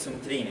Schüler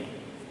zum Training.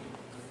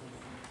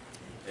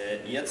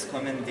 Jetzt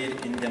kommen wir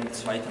in den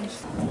zweiten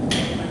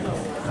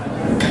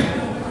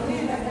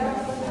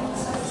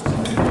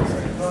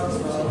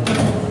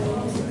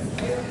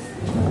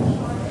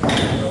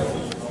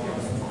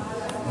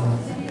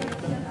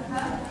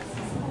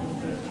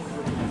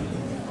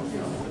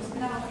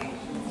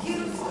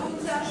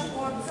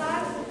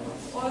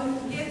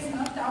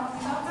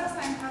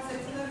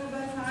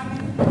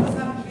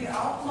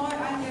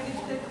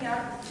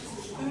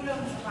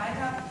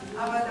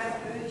aber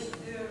ich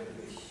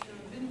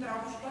bin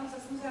darauf gespannt,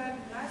 dass unser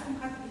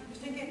Gymnasium hat, ich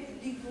denke,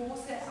 die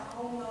große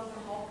Aula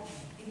überhaupt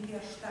in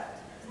der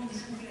Stadt, in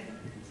Schulen.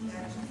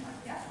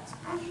 Ja?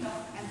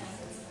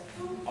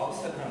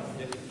 Außerdem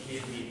gibt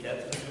hier die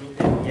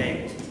Theatergruppe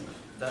Jagd.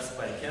 Das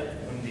Parkett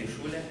und die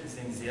Schule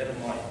sind sehr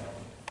neu.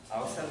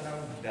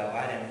 Außerdem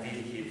bewahren wir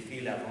hier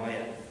viele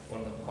neue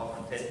und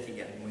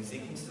hochwertige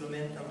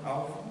Musikinstrumente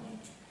auf,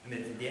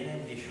 mit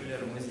denen die Schüler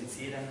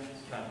musizieren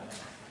können.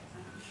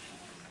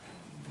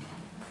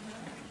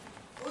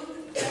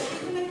 Und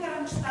verschiedene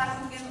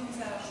Veranstaltungen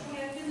unserer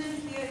Schule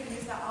finden hier in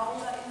dieser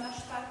Aula in der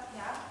Stadt.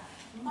 Ja?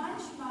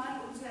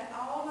 Manchmal unsere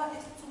Aula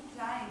ist zu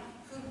klein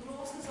für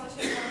große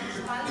solche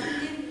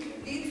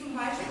Veranstaltungen, wie zum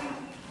Beispiel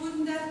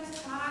 100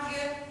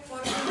 Tage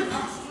vor dem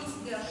Abschluss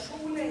der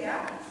Schule.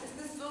 Ja?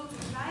 Ist das so zu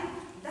klein?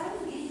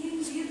 Dann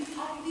gehen wir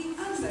auf die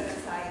andere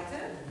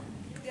Seite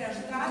der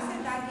Straße.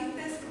 Da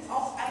gibt es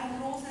auch ein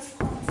großes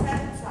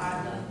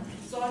Konzertsaal.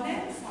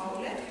 Sonne,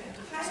 Faule,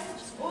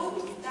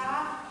 und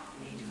da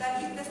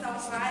gibt es auch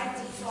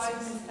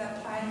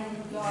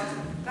Zeugnisverteilung dort,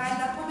 weil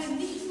da kommen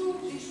nicht nur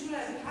die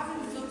Schüler, wir haben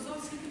so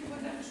viele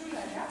 100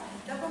 Schüler, ja?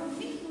 Da kommen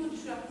nicht nur die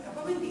Schüler, da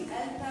kommen die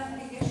Eltern,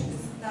 die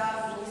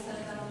Geschwister,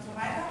 Großeltern und so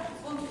weiter,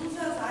 und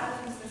unser Saal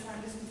ist das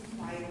ein bisschen zu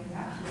weit,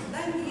 ja?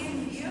 Dann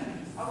gehen wir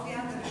auf die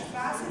andere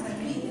Straße, dann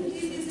mieten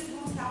wir diese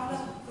große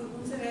Aula für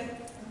unsere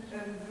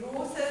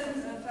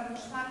großen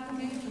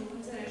Veranstaltungen, für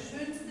unsere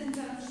schönsten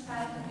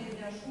Veranstaltungen in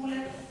der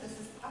Schule, das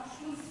ist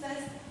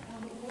Abschlussfest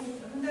und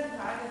 100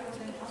 Tage vor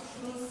dem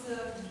Abschluss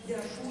der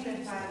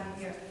Schule feiern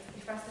wir.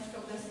 Ich weiß nicht,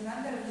 ob das in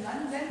anderen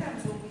Ländern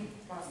so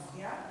gibt,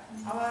 ja?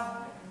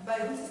 Aber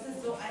bei uns ist das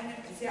so eine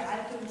sehr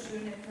alte und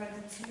schöne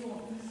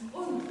Tradition.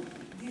 Und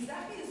die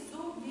Sache ist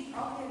so, wie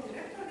auch der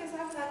Direktor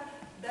gesagt hat,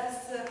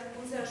 dass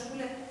unsere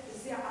Schule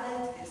sehr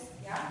alt ist.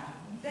 Ja?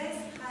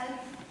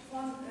 Deshalb,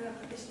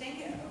 ich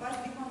denke,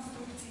 was die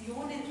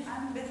Konstruktionen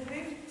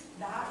anbetrifft,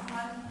 darf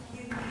man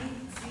hier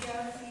nicht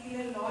sehr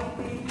viele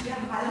Leute in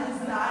der Halle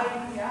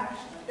sein. Ja?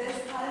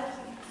 Deshalb,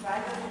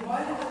 weil das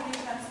Gebäude wirklich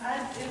ganz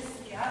alt ist,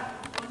 ja,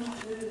 und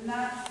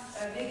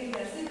wegen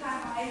der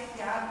Sicherheit,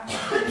 ja.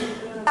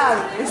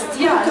 Ist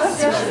hier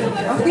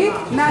okay?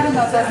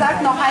 Da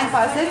sagt noch ein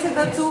paar Sätze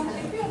dazu.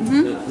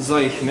 So,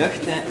 ich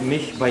möchte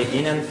mich bei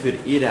Ihnen für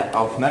Ihre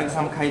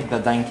Aufmerksamkeit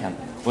bedanken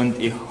und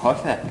ich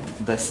hoffe,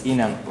 dass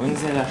Ihnen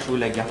unsere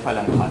Schule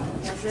gefallen hat.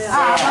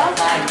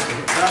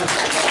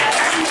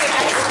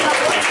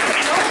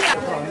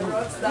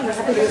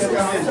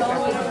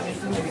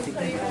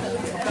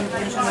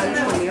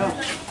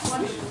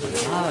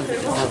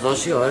 Θα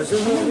δώσει ώρες.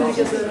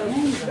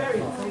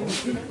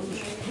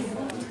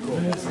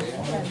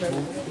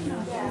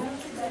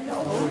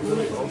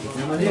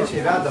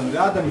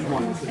 Рядом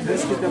жмониться.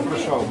 Десь ти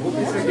пройшов. Будь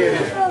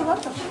сидіти.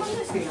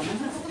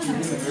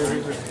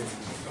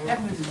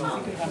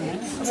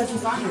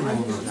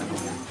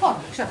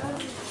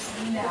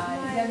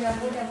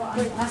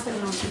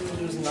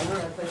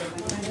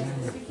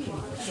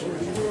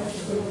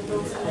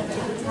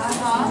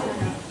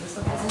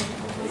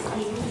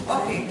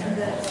 Okay,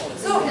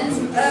 so,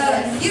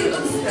 hier ist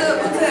unsere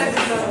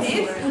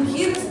Bibliothek und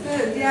hier ist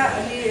der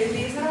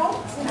Leseraum.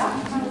 Ja?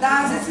 Da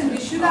sitzen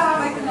die Schüler,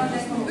 arbeiten an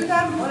den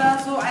Computern oder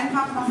so,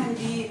 einfach machen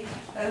die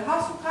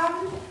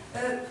Hausaufgaben.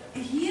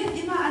 Hier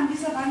immer an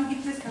dieser Wand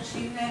gibt es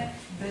verschiedene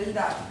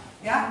Bilder.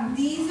 Ja?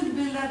 Diese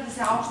Bilder,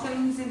 diese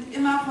Ausstellungen sind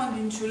immer von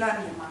den Schülern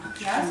gemacht.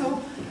 Ja?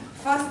 So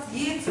fast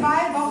je 2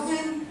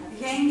 Wochen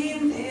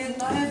hängen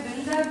neue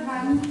Bilder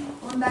dran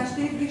und da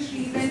steht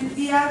geschrieben,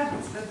 wer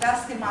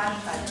das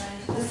gemalt hat.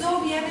 So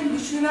werden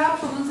die Schüler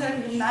von unserem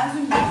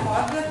Gymnasium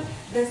gefordert,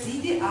 dass sie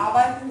die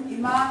Arbeiten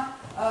immer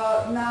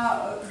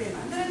den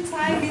anderen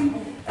zeigen,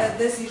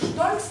 dass sie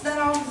stolz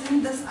darauf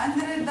sind, dass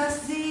andere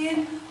das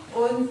sehen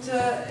und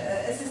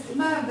es ist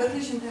immer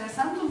wirklich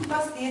interessant und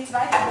fast jede 2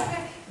 Woche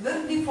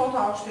wird die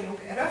Fotoausstellung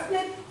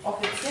eröffnet,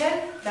 offiziell,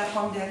 da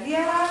kommt der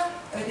Lehrer,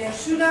 der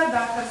Schüler,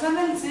 da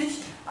versammeln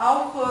sich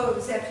auch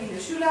sehr viele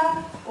Schüler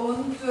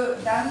und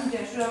dann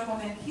der Schüler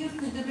kommentiert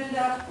diese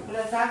Bilder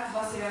oder sagt,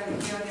 was er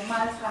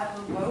gemalt hat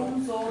und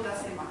warum so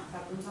das gemacht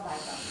hat und so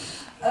weiter.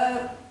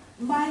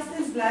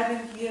 Meistens bleiben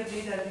hier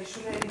wieder die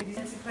Schüler, die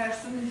diese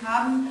Freistunden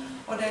haben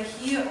oder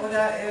hier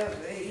oder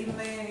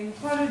im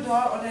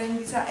Korridor oder in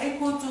dieser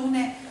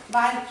Eco-Zone,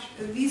 weil,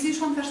 wie Sie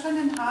schon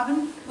verstanden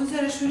haben,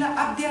 unsere Schüler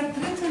ab der 3.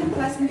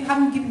 Klasse, wir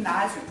haben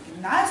Gymnasium.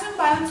 Gymnasium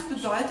bei uns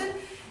bedeutet,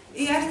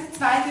 1.,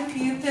 2.,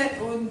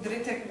 4. und 3.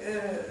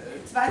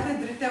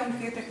 und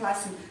 4.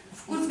 Klassen.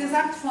 Kurz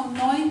gesagt von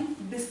 9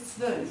 bis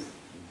 12.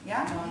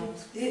 Ja?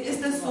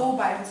 Ist das so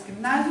bei uns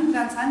Gymnasium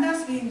ganz anders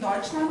wie in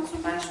Deutschland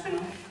zum Beispiel.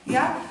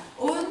 Ja?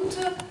 Und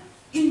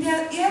in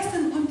der 1.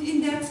 und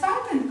in der 2.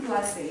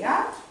 Klasse,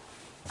 ja?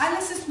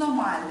 Alles ist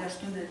normal, der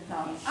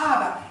Stundenplan.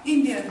 Aber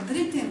in der 3.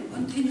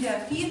 und in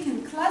der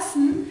 4.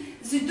 Klassen,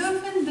 Sie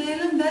dürfen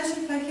wählen,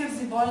 welche Fächer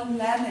Sie wollen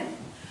lernen.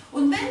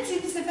 Und wenn Sie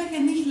diese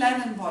Fächer nicht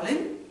lernen wollen,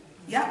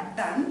 ja,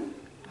 dann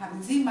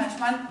haben Sie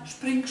manchmal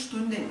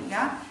Springstunden,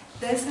 ja.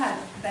 Deshalb,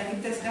 da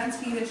gibt es ganz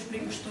viele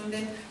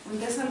Springstunden und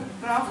deshalb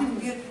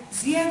brauchen wir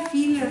sehr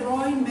viele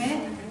Räume,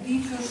 die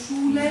für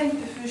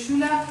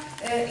Schüler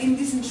in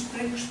diesen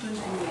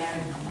Springstunden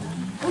lernen.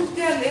 Und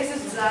der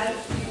Lesesaal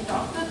dient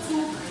auch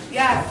dazu.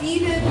 Ja,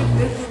 viele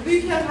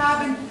Bücher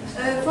haben,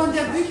 von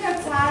der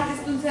Bücherzahl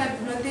ist unsere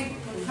Bibliothek,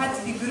 hat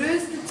die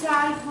größte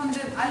Zahl von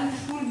allen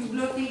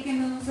Schulbibliotheken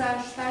in unserer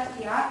Stadt,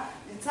 ja.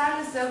 Die Zahl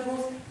ist sehr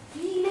groß.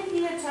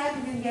 Viele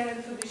Zeitungen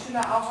werden für die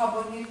Schüler auch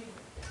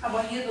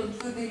abonniert und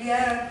für die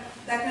Lehrer,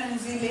 da können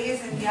sie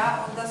lesen,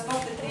 ja, und das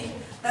kostet nicht,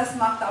 das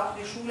macht auch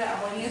die Schule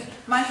abonniert.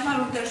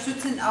 Manchmal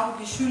unterstützen auch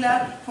die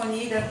Schüler von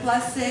jeder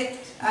Klasse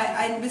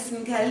ein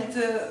bisschen Geld,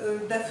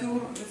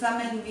 dafür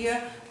sammeln wir,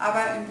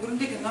 aber im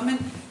Grunde genommen,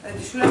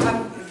 die Schüler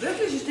haben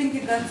wirklich, ich denke,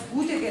 ganz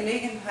gute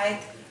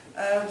Gelegenheit,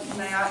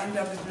 in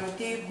der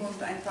Bibliothek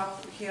und einfach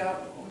hier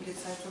um die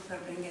Zeit zu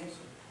verbringen.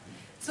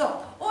 So,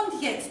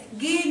 und jetzt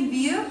gehen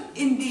wir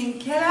in den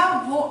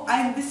Keller, wo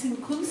ein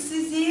bisschen Kunst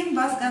Sie sehen,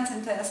 was ganz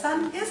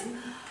interessant ist.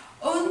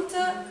 Und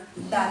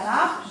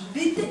danach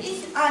bitte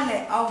ich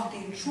alle auf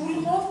den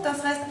Schulhof,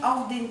 das heißt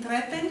auf den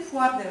Treppen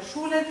vor der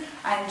Schule,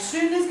 ein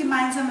schönes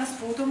gemeinsames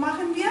Foto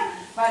machen wir,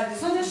 weil die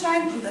Sonne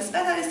scheint und das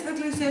Wetter ist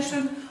wirklich sehr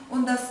schön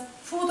und das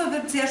Foto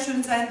wird sehr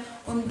schön sein.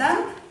 Und dann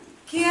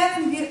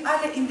kehren wir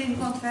alle in den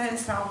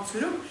Konferenzraum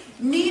zurück,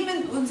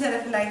 nehmen unsere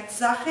vielleicht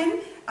Sachen,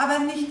 aber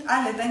nicht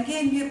alle, dann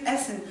gehen wir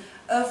essen.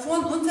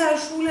 Von unserer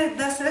Schule,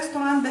 das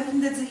Restaurant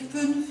befindet sich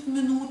 5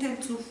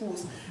 Minuten zu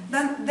Fuß.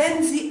 Dann,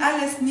 wenn Sie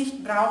alles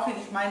nicht brauchen,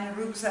 ich meine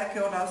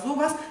Rucksäcke oder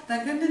sowas,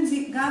 dann könnten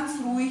Sie ganz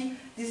ruhig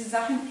diese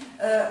Sachen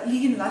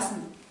liegen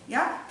lassen.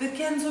 Ja? Wir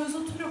kehren sowieso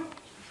zurück,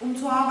 um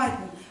zu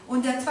arbeiten.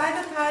 Und der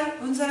zweite Teil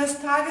unseres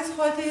Tages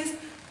heute ist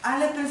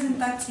alle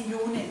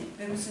Präsentationen.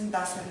 Wir müssen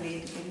das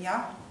erledigen,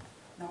 ja?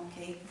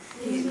 Okay.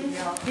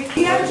 Ja, okay.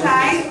 Sehr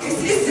klein, es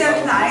ist sehr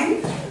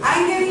klein,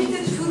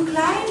 eingerichtet für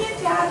kleine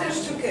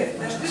Theaterstücke,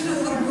 Stücke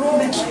für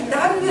Proben. Da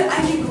haben wir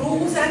einen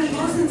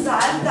großen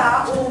Saal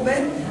da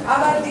oben,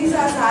 aber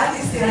dieser Saal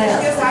ist ehrlich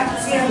gesagt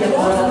sehr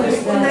groß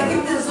und da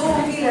gibt es so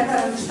viele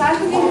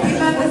Veranstaltungen, wie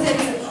man das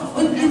jetzt.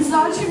 Und in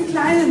solchem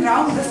kleinen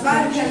Raum, das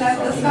war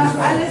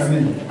alles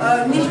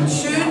nicht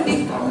schön,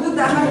 nicht gut,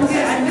 da haben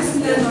wir ein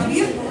bisschen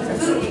renoviert.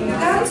 Für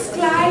ganz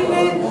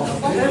kleine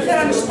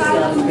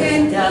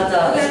Veranstaltungen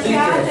oder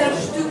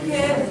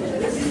Theaterstücke,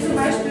 das ist zum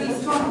Beispiel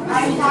von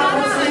ein paar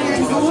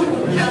Personen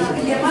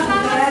gemacht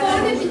werden.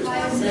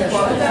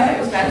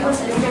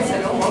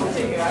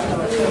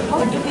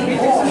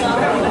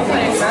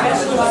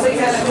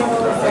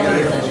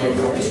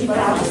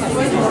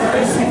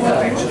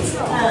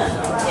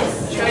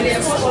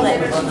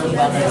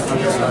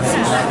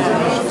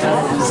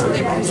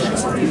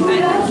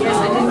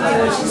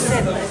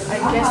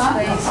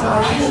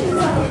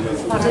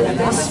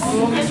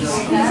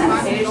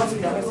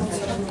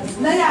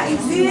 Naja, ich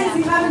sehe,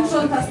 Sie haben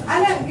schon fast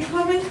alle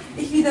gekommen.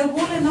 Ich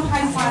wiederhole noch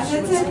ein paar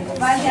Sätze,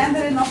 weil die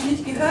anderen noch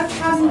nicht gehört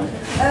haben.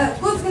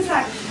 Kurz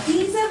gesagt,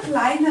 dieser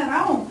kleine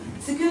Raum,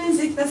 Sie können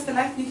sich das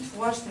vielleicht nicht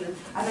vorstellen,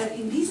 aber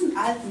in diesen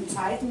alten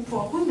Zeiten,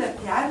 vor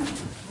 100 Jahren,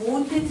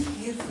 wohnten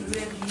hier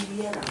früher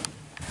die Lehrer.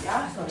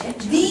 Ja,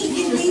 die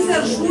in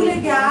dieser Schule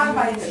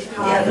gearbeitet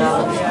haben.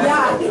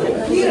 Ja,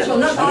 hier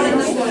schon in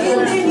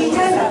den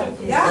Keller.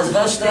 Ja? Das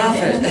war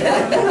Strafe.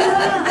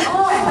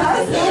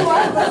 So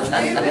war das.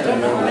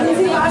 Und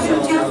sie waren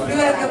hier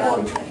früher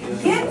gewohnt.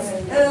 Jetzt,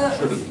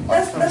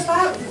 das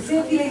war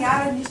sehr viele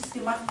Jahre nichts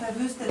gemacht,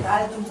 verwüstet,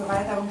 alt und so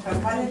weiter und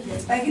verfallen.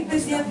 Da gibt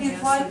es sehr viel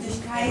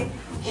Feuchtigkeit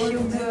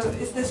und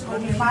ist es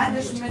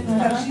problematisch mit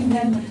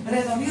verschiedenen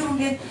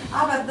Renovierungen.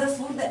 Aber das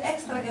wurde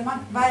extra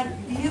gemacht, weil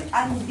wir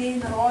an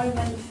den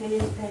Räumen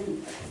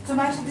fehlten. Zum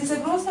Beispiel diese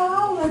große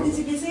Aula, die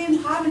Sie gesehen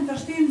haben,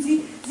 verstehen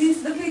Sie, sie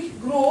ist wirklich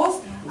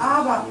groß,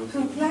 aber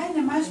für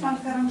kleine manchmal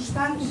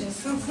Veranstaltungen,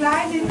 für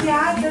kleine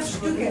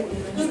Theaterstücke,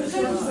 für 5,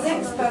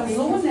 6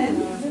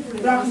 Personen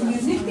brauchen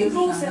wir nicht die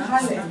große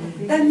Halle.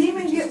 Dann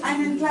nehmen wir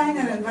einen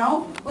kleineren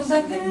Raum und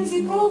dann können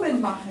Sie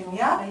Proben machen.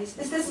 Ja? Ist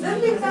das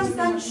wirklich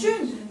ganz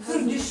schön für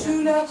die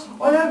Schüler?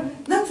 Oder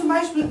zum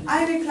Beispiel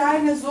eine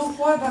kleine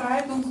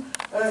Vorbereitung,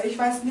 ich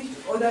weiß nicht,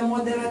 oder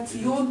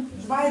Moderation,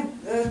 2,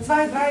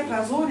 3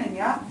 Personen,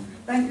 ja?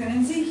 Dann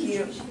können Sie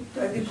hier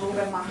die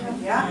Probe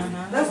machen. Ja?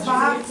 Das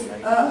war,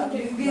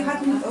 wir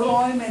hatten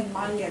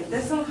Räumenmangel,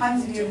 deshalb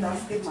haben wir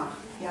das gemacht.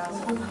 Ja.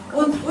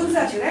 Und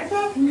unser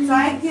Direktor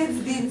zeigt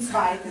jetzt den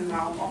zweiten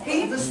Raum,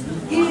 okay? Das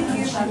geht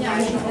hier schon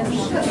weiter.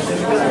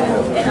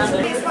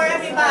 For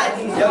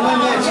everybody.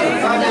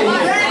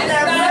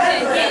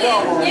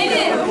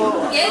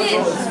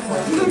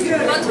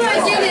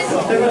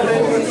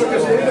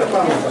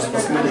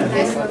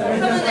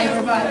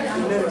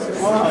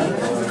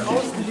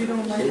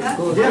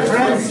 Dear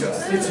friends,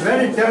 it's a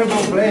very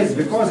terrible place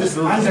because it's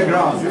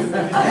underground.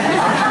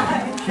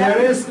 Here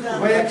is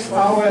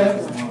our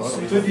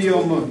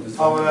studium,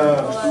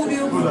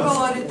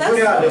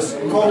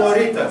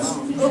 coloritas.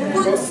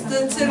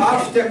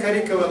 After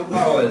curriculum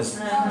hours,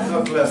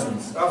 not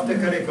lessons, after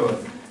curriculum.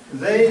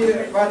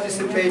 They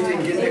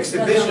participating in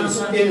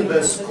exhibitions in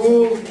the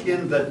school,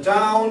 in the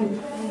town,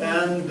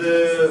 and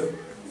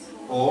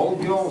all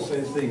girls,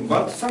 I think,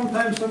 but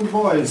sometimes some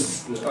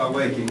boys are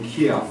working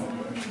here.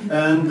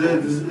 And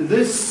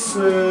this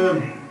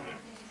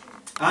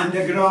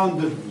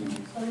underground,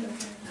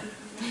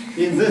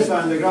 in this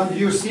underground,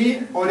 you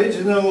see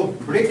original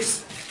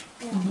bricks.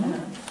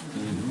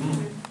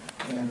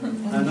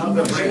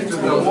 Another brick to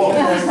the wall.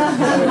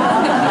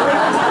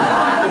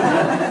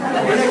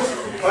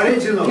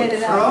 Original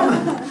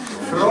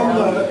from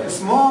a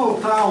small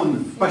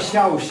town,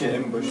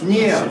 Pasiaushe,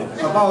 near,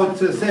 about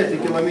 30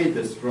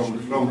 kilometers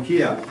from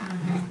here.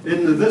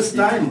 In this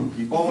time,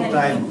 old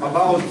time,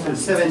 about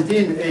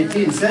 17th,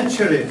 18th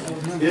century,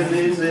 in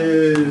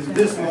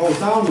this small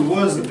town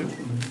was a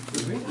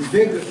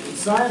big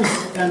science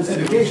and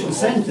education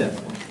center.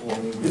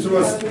 It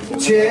was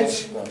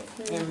church,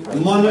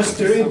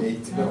 monastery,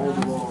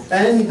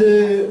 and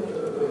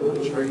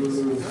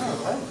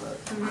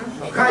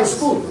high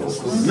school.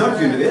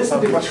 Not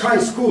university, but high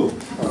school.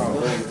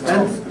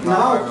 And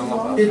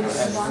now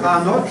it's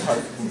not.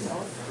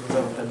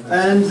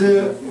 And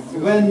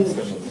when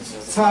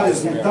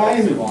Tsarism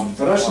time,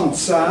 Russian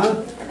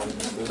Tsar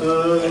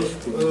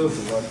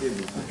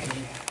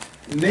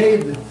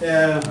made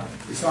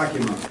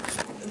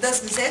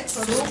Das Gesetz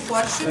so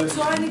Fortschritt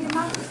zu eine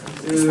gemacht?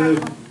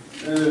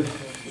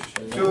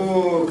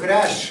 To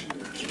crash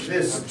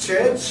this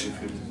church,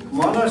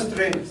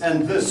 monastery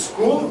and this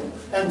school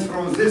and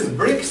from these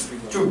bricks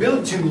to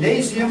build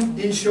gymnasium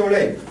in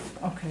Šiauliai.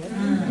 Okay.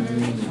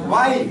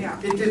 Why?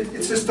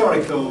 It's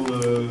historical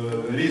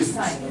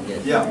reasons.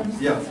 Yeah.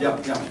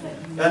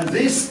 And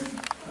these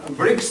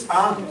bricks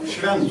are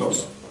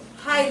Šventos.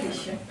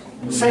 Heilige.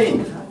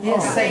 Saint.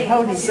 Yes, say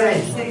holy.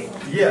 Saint.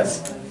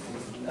 Yes.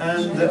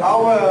 And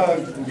our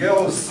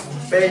girls'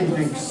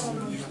 paintings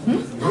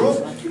group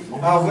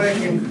are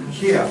working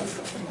here.